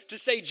afraid to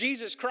say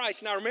Jesus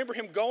Christ. And I remember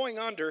him going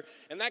under,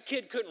 and that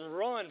kid couldn't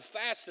run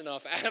fast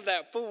enough out of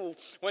that pool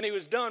when he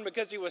was done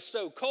because he was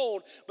so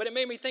cold. But it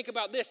made me think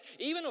about this.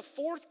 Even a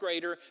fourth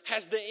grader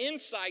has the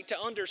insight to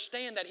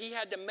understand that he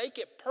had to make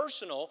it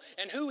personal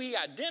and who he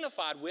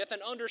identified with,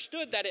 and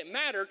understood that it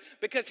mattered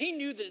because he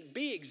knew that to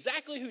be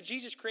exactly who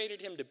Jesus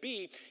created him to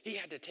be, he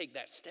had to take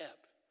that step.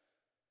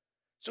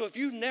 So if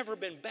you've never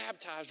been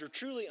baptized or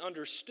truly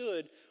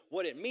understood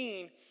what it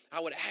means, I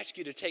would ask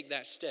you to take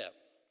that step.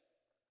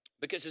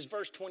 Because as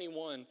verse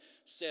 21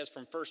 says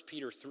from 1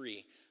 Peter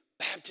 3,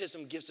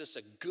 baptism gives us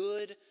a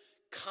good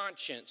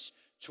conscience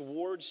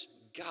towards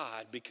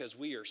God because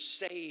we are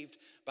saved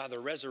by the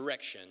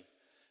resurrection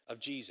of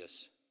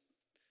Jesus.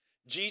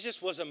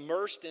 Jesus was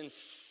immersed in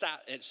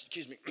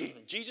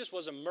Jesus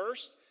was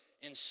immersed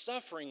in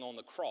suffering on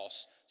the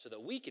cross so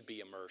that we could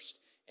be immersed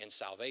in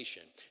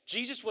salvation.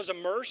 Jesus was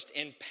immersed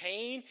in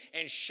pain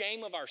and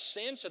shame of our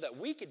sin so that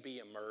we could be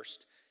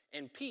immersed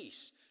in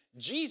peace.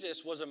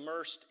 Jesus was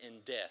immersed in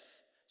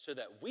death so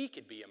that we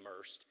could be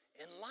immersed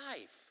in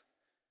life.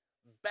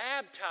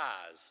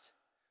 Baptized.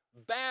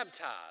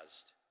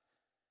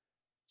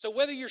 So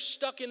whether you're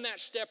stuck in that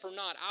step or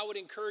not, I would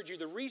encourage you,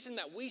 the reason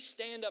that we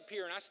stand up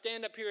here, and I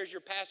stand up here as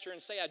your pastor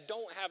and say I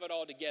don't have it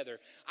all together,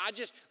 I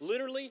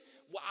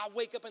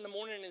wake up in the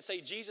morning and say,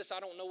 Jesus,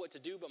 I don't know what to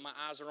do, but my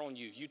eyes are on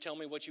you. You tell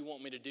me what you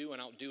want me to do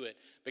and I'll do it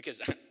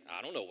because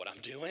I don't know what I'm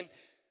doing.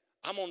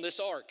 I'm on this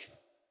ark.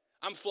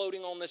 I'm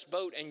floating on this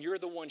boat and you're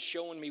the one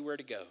showing me where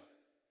to go.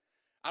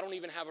 I don't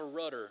even have a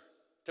rudder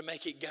to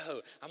make it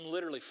go. I'm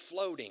literally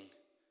floating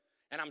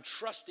and I'm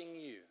trusting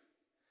you.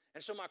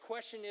 And so my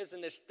question is,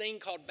 in this thing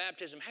called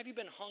baptism, have you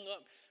been hung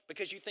up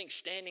because you think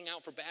standing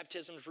out for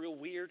baptism is real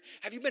weird?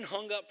 Have you been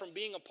hung up from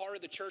being a part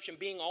of the church and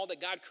being all that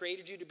God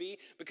created you to be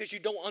because you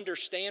don't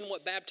understand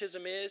what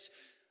baptism is?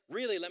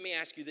 Really, let me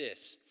ask you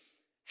this.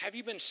 Have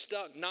you been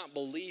stuck not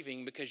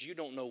believing because you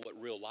don't know what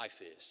real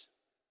life is?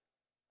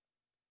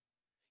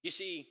 You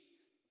see,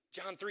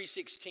 John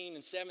 3:16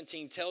 and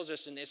 17 tells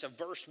us, and it's a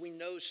verse we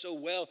know so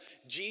well,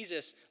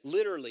 Jesus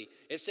literally,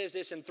 it says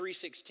this in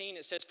 3:16,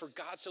 it says, for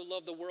God so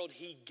loved the world,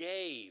 he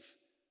gave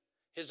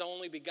his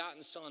only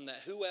begotten Son,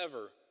 that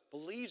whoever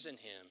believes in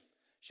him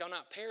shall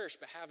not perish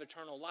but have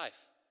eternal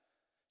life.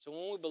 So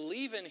when we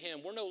believe in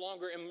him, we're no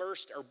longer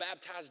immersed or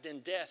baptized in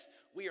death.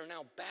 We are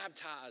now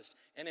baptized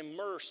and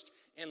immersed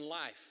in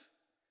life.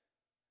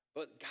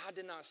 But God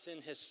did not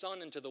send his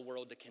Son into the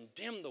world to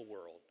condemn the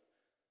world,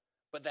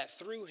 but that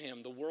through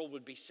him the world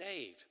would be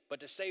saved, but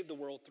to save the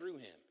world through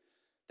him.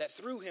 That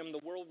through him the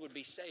world would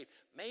be saved.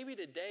 Maybe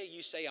today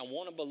you say, I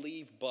want to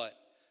believe, but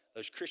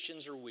those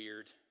Christians are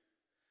weird.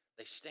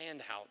 They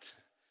stand out.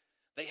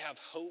 They have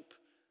hope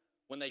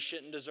when they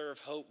shouldn't deserve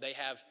hope. They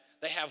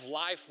have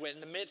life when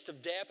in the midst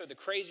of death or the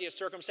craziest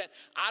circumstance.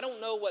 I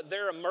don't know what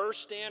they're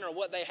immersed in or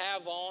what they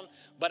have on,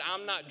 but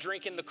I'm not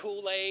drinking the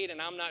Kool-Aid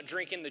and I'm not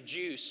drinking the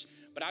juice.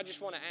 But I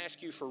just want to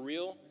ask you for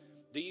real,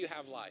 do you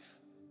have life?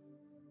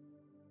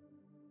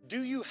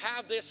 Do you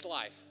have this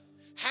life?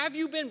 Have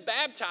you been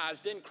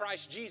baptized in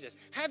Christ Jesus?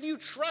 Have you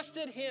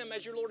trusted him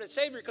as your Lord and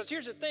Savior? Because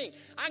here's the thing,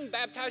 I can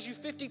baptize you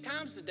 50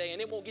 times a day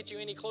and it won't get you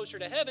any closer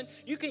to heaven.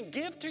 You can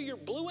give till you're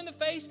blue in the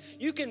face.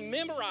 You can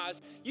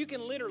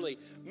literally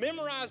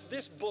memorize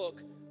this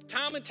book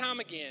time and time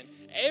again.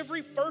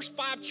 Every first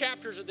 5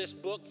 chapters of this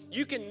book,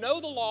 you can know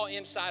the law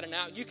inside and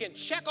out. You can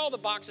check all the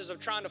boxes of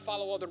trying to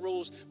follow all the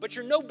rules, but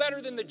you're no better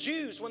than the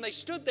Jews when they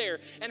stood there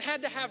and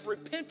had to have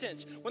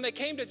repentance. When they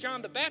came to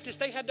John the Baptist,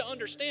 they had to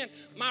understand,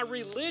 my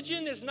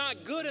religion is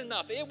not good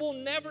enough. It will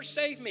never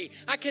save me.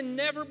 I can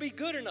never be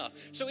good enough.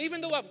 So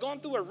even though I've gone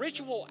through a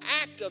ritual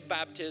act of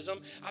baptism,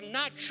 I've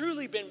not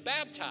truly been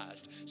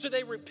baptized. So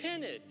they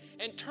repented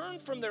and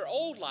turned from their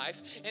old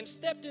life and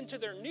stepped into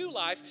their new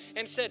life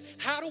and said,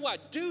 how do I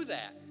do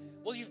that?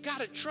 Well, you've got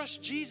to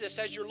trust Jesus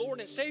as your Lord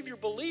and Savior.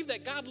 Believe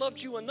that God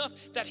loved you enough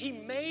that he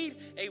made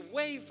a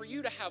way for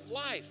you to have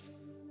life.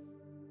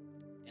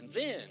 And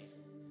then,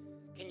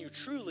 can you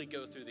truly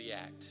go through the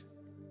act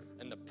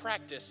and the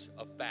practice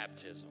of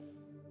baptism?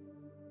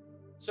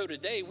 So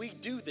today, we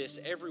do this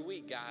every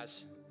week,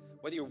 guys,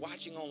 whether you're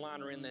watching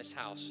online or in this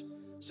house,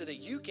 so that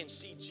you can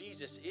see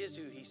Jesus is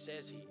who he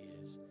says he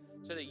is,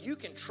 so that you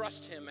can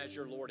trust him as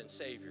your Lord and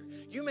Savior.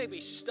 You may be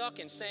stuck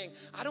in saying,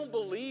 I don't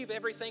believe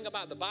everything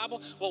about the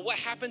Bible. Well, what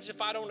happens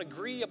if I don't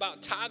agree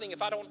about tithing,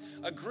 if I don't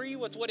agree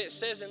with what it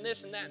says in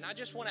this and that? And I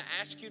just want to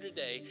ask you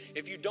today,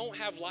 if you don't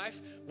have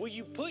life, will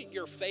you put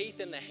your faith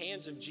in the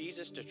hands of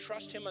Jesus to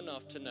trust him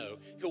enough to know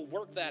he'll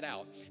work that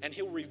out and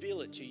he'll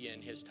reveal it to you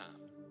in his time?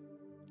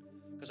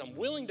 Because I'm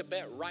willing to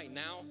bet right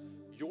now,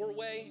 your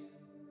way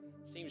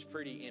seems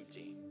pretty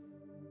empty.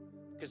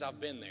 Because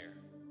I've been there.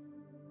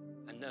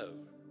 I know.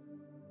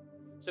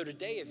 So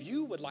today, if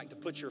you would like to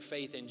put your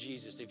faith in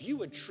Jesus, if you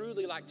would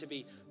truly like to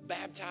be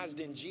baptized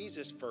in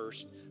Jesus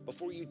first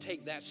before you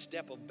take that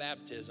step of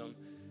baptism,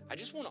 I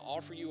just want to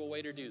offer you a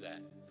way to do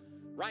that.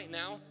 Right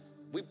now,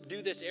 we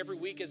do this every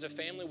week as a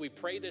family. We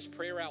pray this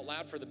prayer out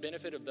loud for the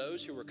benefit of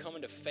those who are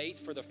coming to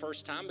faith for the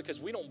first time, because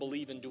we don't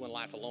believe in doing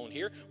life alone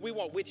here. We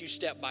walk with you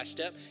step by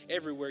step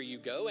everywhere you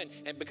go, and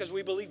because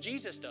we believe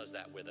Jesus does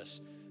that with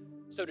us.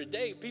 So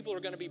today, people are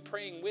going to be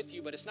praying with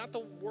you, but it's not the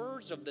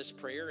words of this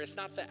prayer. It's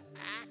not the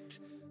act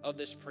of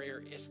this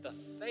prayer. It's the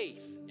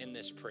faith in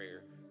this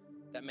prayer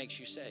that makes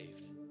you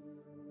saved.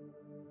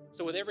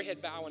 So with every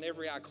head bowed and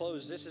every eye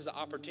closed, this is the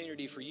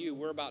opportunity for you.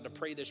 We're about to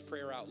pray this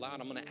prayer out loud.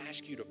 I'm going to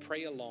ask you to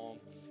pray along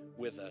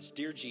with us.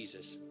 Dear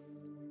Jesus,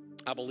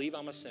 I believe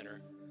I'm a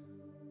sinner,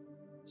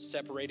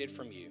 separated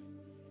from you.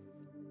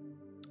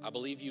 I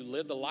believe you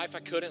lived the life I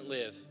couldn't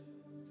live,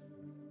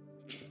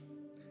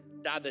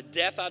 died the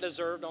death I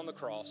deserved on the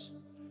cross,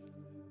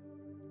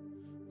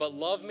 but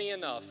loved me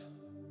enough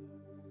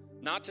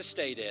not to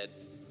stay dead,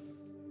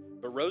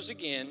 but rose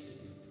again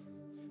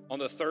on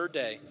the 3rd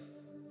day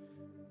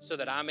so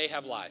that I may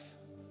have life.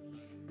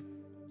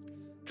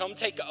 Come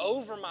take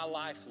over my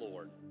life,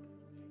 Lord.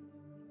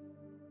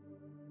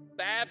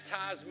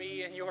 Baptize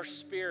me in your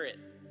Spirit.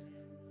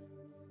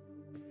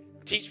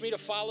 Teach me to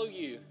follow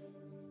you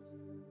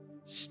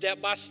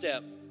step by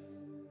step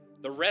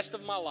the rest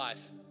of my life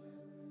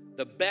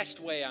the best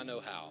way I know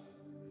how.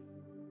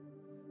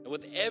 And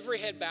with every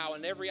head bowed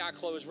and every eye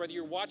closed, whether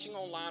you're watching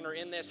online or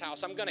in this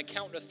house, I'm going to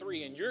count to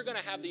 3, and you're going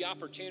to have the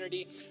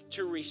opportunity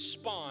to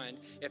respond.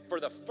 If for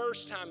the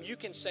first time you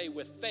can say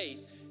with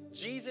faith,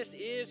 Jesus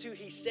is who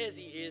he says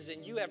he is,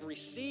 and you have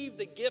received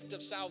the gift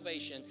of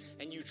salvation,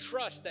 and you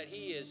trust that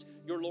he is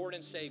your Lord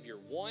and Savior.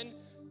 1,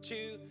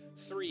 2,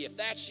 3. If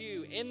that's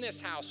you in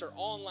this house or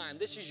online,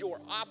 this is your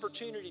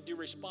opportunity to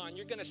respond.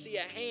 You're going to see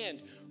a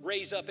hand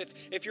raise up.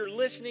 If you're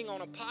listening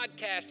on a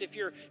podcast,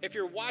 if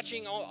you're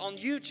watching on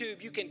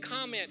YouTube, you can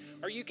comment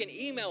or you can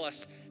email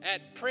us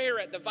at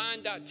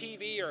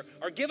prayer@thevine.tv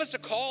or give us a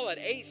call at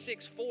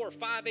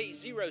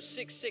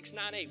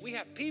 864-580-6698. We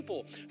have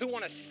people who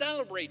want to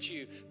celebrate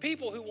you,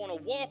 people who want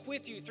to walk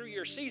with you through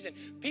your season,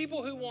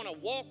 people who want to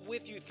walk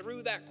with you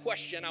through that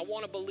question, I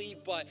want to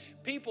believe, but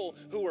people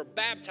who are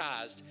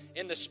baptized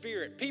in the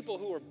Spirit, people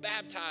who are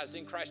baptized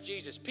in Christ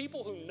Jesus,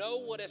 people who know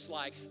what it's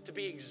like to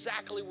be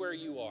exactly where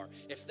you are.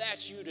 If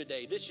that's you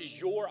today, this is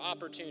your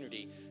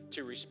opportunity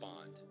to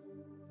respond.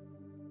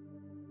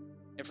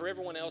 And for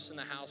everyone else in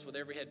the house, with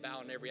every head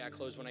bowed and every eye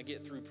closed, when I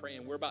get through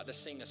praying, we're about to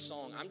sing a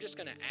song. I'm just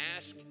going to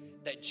ask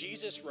that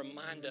Jesus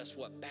remind us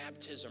what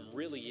baptism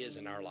really is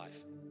in our life,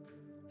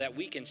 that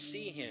we can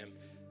see him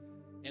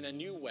in a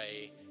new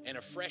way, in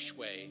a fresh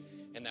way,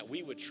 and that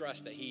we would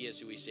trust that he is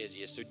who he says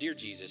he is. So, dear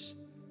Jesus,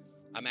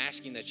 I'm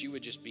asking that you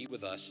would just be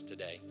with us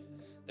today,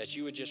 that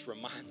you would just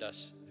remind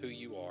us who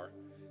you are,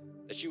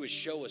 that you would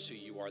show us who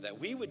you are, that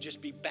we would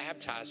just be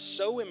baptized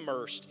so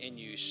immersed in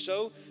you,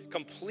 so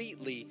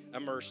completely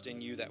immersed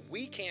in you that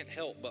we can't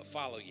help but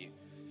follow you,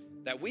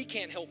 that we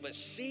can't help but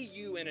see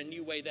you in a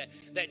new way,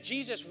 that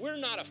Jesus, we're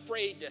not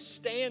afraid to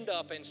stand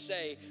up and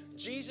say,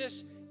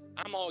 Jesus,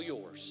 I'm all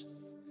yours.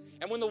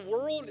 And when the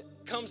world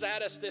comes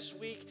at us this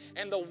week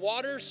and the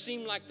waters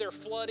seem like they're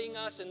flooding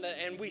us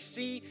and we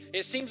see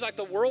it seems like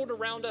the world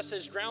around us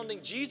is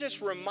drowning,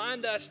 Jesus,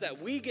 remind us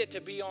that we get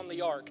to be on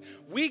the ark.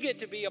 We get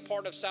to be a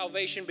part of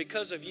salvation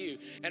because of you.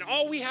 And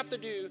all we have to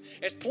do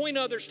is point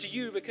others to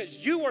you because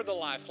you are the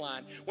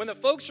lifeline. When the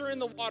folks are in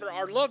the water,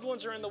 our loved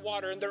ones are in the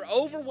water, and they're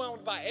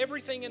overwhelmed by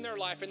everything in their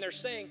life, and they're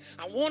saying,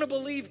 I want to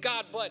believe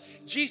God, but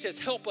Jesus,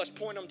 help us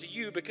point them to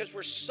you because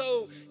we're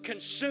so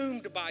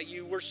consumed by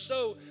you. We're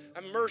so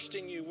immersed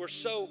in you. We're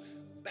so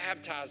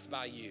baptized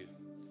by you.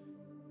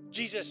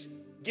 Jesus,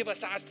 give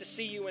us eyes to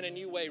see you in a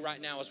new way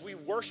right now. As we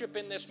worship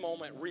in this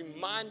moment,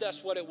 remind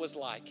us what it was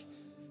like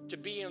to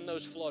be in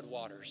those flood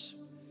waters.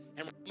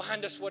 And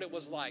remind us what it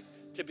was like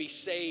to be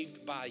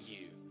saved by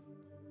you.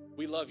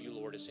 We love you,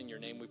 Lord. It's in your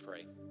name we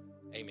pray.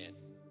 Amen.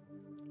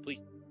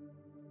 Please.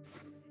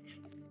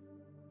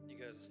 You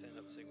guys stand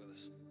up and sing with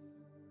us.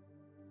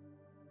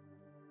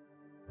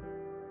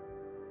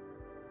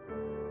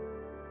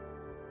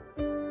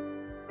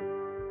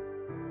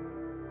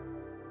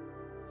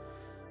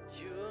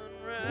 You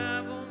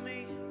unravel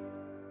me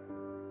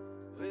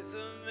with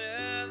a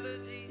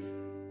melody.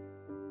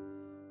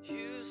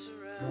 You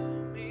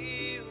surround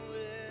me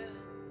with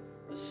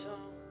a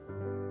song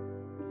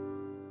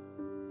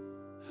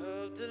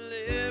of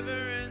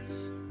deliverance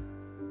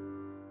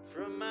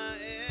from my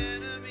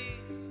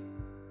enemies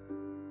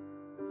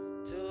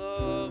till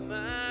all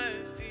my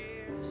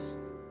fears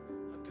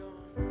are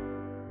gone.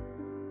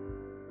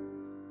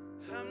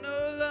 I'm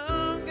no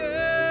longer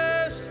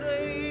a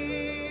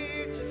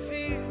slave to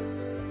fear.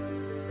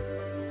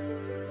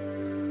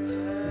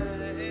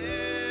 I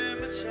am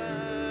a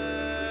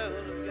child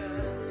of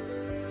God.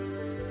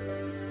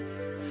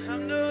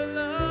 I'm no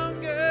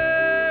longer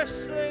a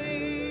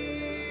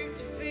slave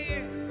to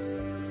fear.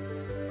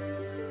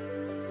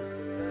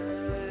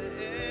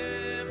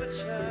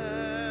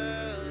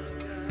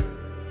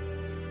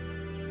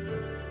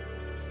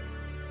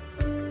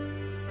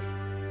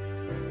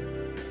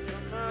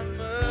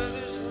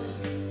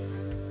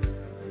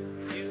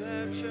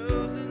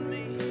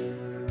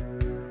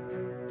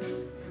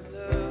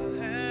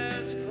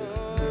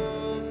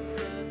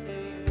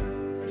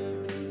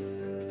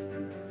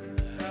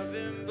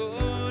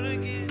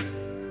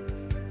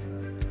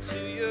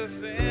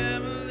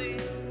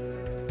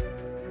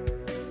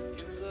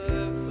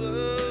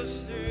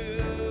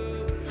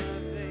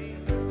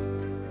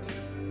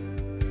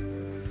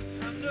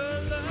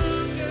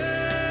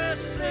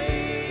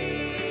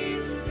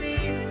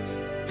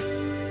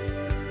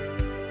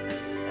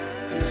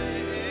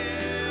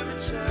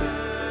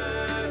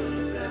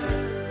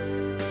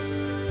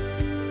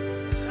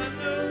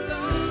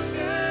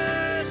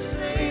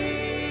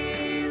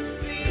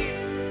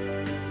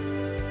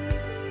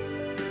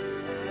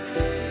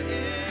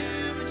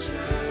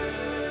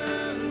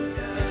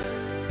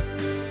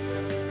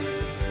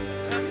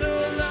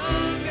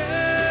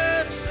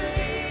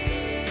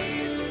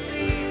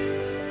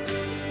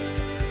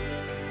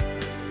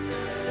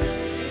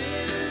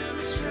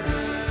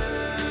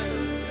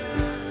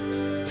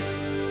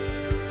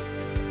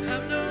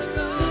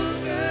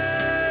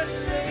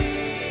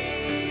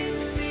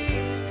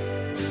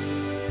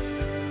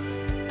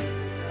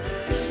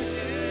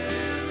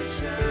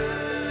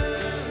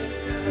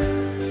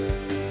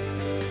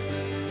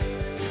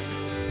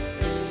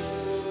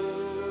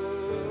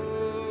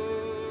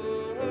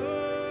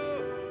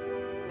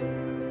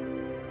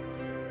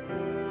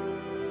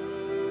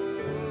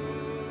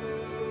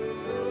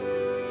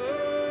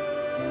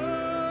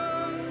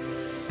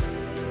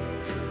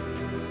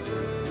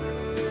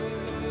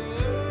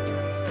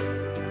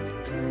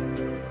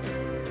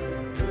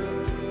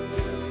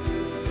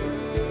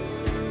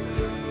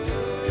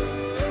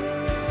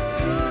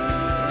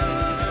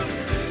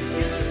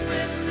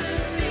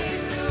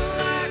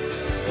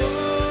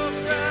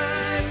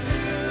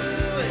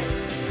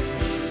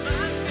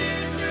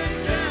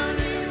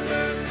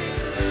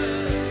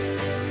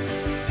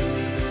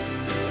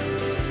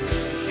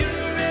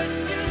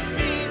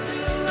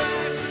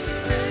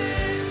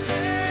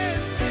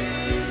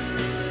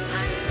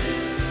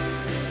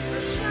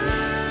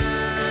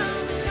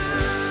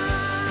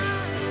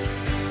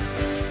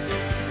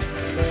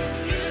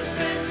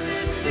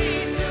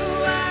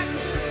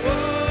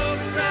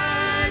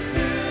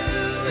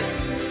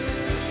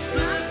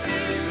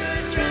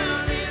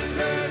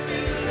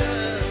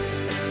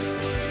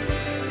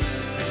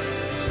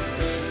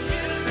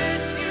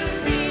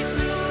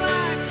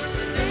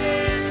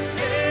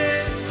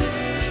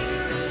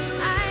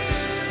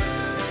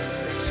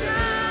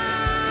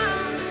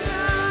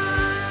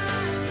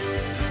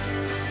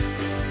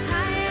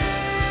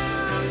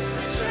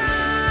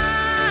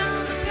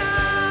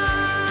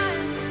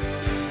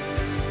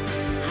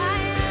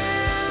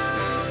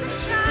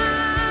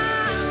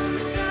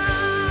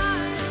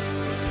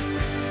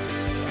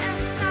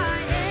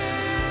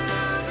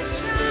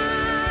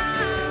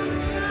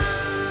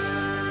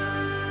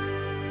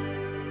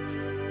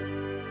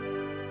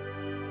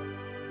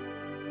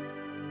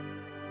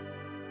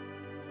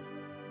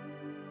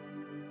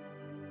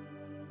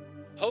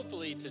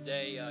 hopefully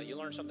today you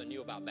learned something new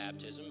about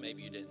baptism.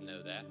 Maybe you didn't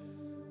know that.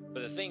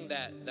 But the thing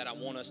that I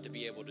want us to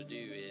be able to do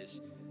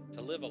is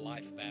to live a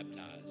life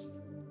baptized.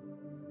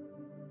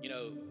 You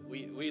know,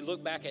 we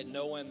look back at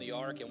Noah and the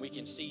ark and we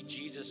can see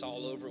Jesus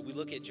all over it. We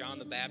look at John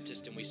the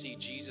Baptist and we see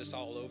Jesus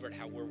all over it,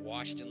 how we're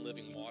washed in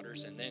living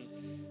waters. And then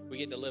we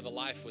get to live a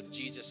life with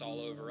Jesus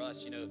all over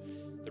us. You know,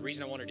 the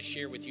reason I wanted to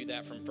share with you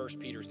that from 1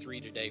 Peter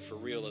 3 today for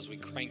real as we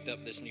cranked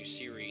up this new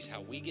series,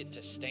 how we get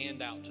to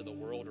stand out to the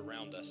world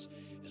around us,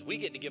 is we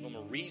get to give them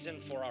a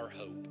reason for our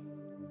hope.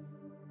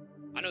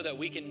 I know that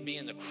we can be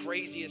in the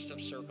craziest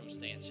of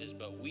circumstances,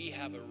 but we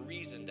have a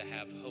reason to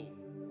have hope.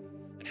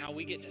 And how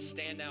we get to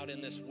stand out in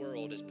this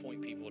world is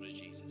point people to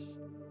Jesus.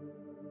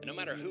 And no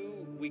matter who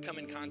we come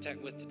in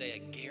contact with today,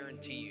 I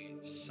guarantee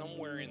you,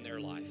 somewhere in their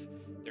life,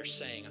 they're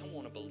saying, I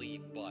want to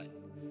believe, but.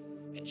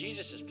 And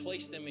Jesus has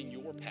placed them in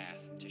your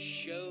path to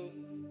show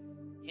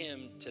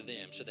him to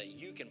them so that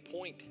you can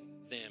point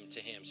them to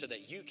him, so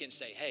that you can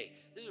say, hey,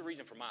 this is a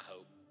reason for my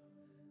hope.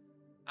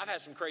 I've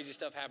had some crazy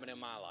stuff happen in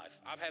my life.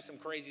 I've had some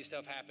crazy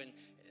stuff happen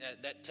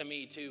that to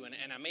me too.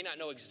 And I may not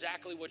know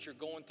exactly what you're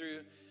going through,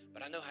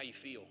 but I know how you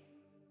feel.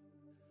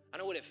 I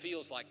know what it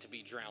feels like to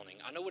be drowning.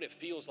 I know what it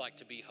feels like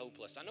to be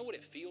hopeless. I know what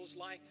it feels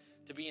like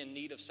to be in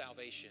need of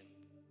salvation.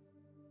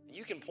 And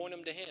you can point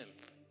them to him.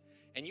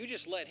 And you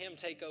just let him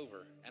take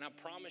over. And I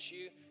promise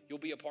you, you'll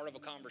be a part of a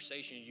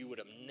conversation you would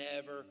have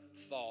never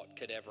thought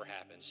could ever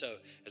happen. So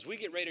as we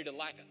get ready to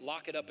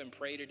lock it up and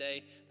pray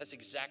today, that's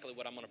exactly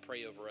what I'm going to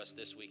pray over us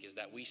this week, is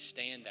that we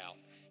stand out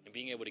in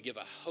being able to give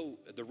a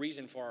hope, the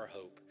reason for our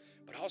hope,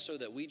 but also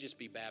that we just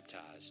be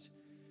baptized.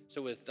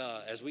 So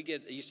as we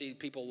get, you see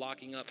people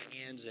locking up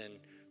hands and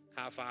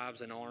high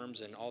fives and arms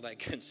and all that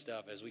good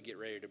stuff as we get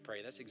ready to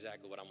pray. That's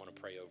exactly what I'm going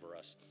to pray over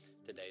us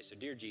today. So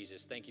dear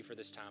Jesus, thank you for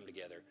this time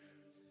together.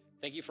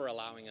 Thank you for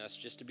allowing us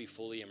just to be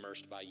fully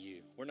immersed by you.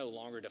 We're no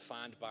longer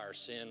defined by our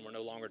sin. We're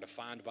no longer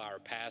defined by our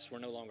past. We're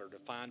no longer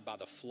defined by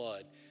the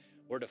flood.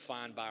 We're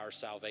defined by our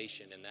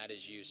salvation, and that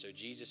is you. So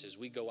Jesus, as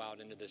we go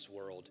out into this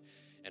world,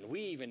 and we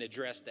even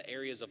address the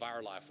areas of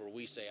our life where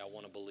we say, I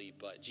want to believe,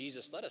 but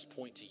Jesus, let us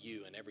point to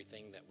you in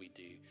everything that we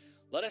do.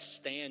 Let us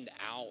stand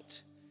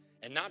out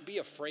and not be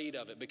afraid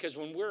of it, because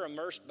when we're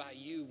immersed by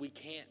you, we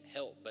can't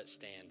help but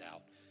stand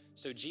out.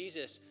 So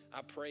Jesus,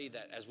 I pray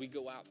that as we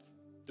go out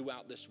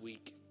throughout this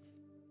week,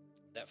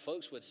 that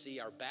folks would see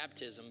our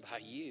baptism by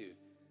you.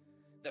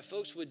 That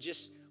folks would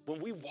just,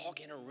 when we walk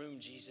in a room,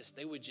 Jesus,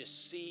 they would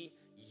just see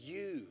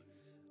you.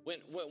 When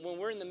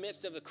we're in the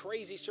midst of a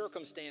crazy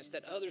circumstance,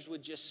 that others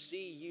would just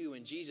see you.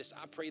 And Jesus,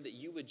 I pray that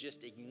you would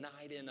just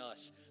ignite in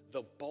us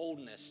the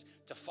boldness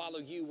to follow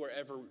you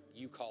wherever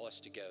you call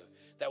us to go.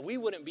 That we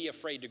wouldn't be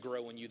afraid to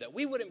grow in you. That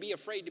we wouldn't be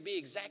afraid to be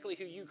exactly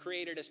who you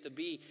created us to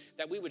be.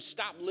 That we would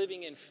stop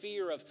living in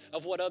fear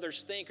of what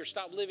others think, or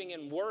stop living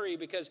in worry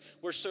because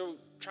we're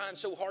trying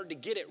so hard to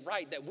get it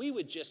right. That we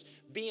would just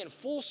be in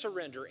full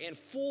surrender and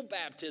full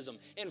baptism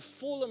and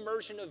full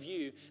immersion of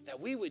you. That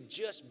we would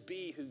just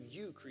be who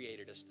you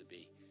created us to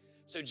be.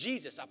 So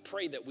Jesus, I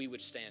pray that we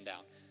would stand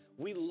out.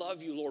 We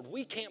love you, Lord.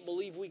 We can't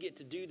believe we get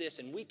to do this,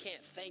 and we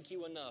can't thank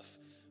you enough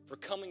for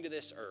coming to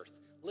this earth,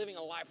 living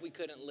a life we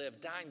couldn't live,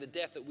 dying the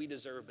death that we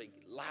deserve, but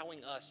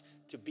allowing us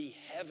to be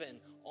heaven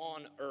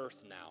on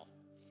earth now.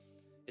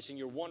 It's in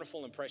your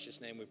wonderful and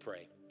precious name we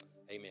pray.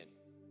 Amen.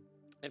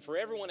 And for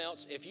everyone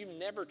else, if you've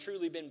never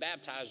truly been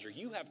baptized or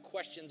you have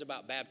questions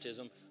about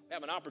baptism, we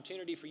have an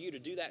opportunity for you to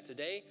do that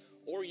today,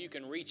 or you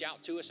can reach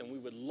out to us, and we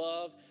would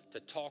love to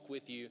talk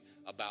with you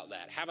about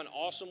that. Have an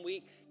awesome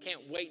week.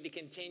 Can't wait to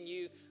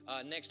continue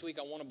next week.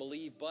 I want to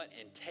believe,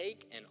 and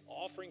take an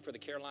offering for the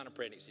Carolina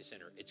Pregnancy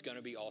Center. It's going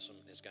to be awesome.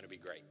 It's going to be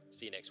great.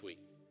 See you next week.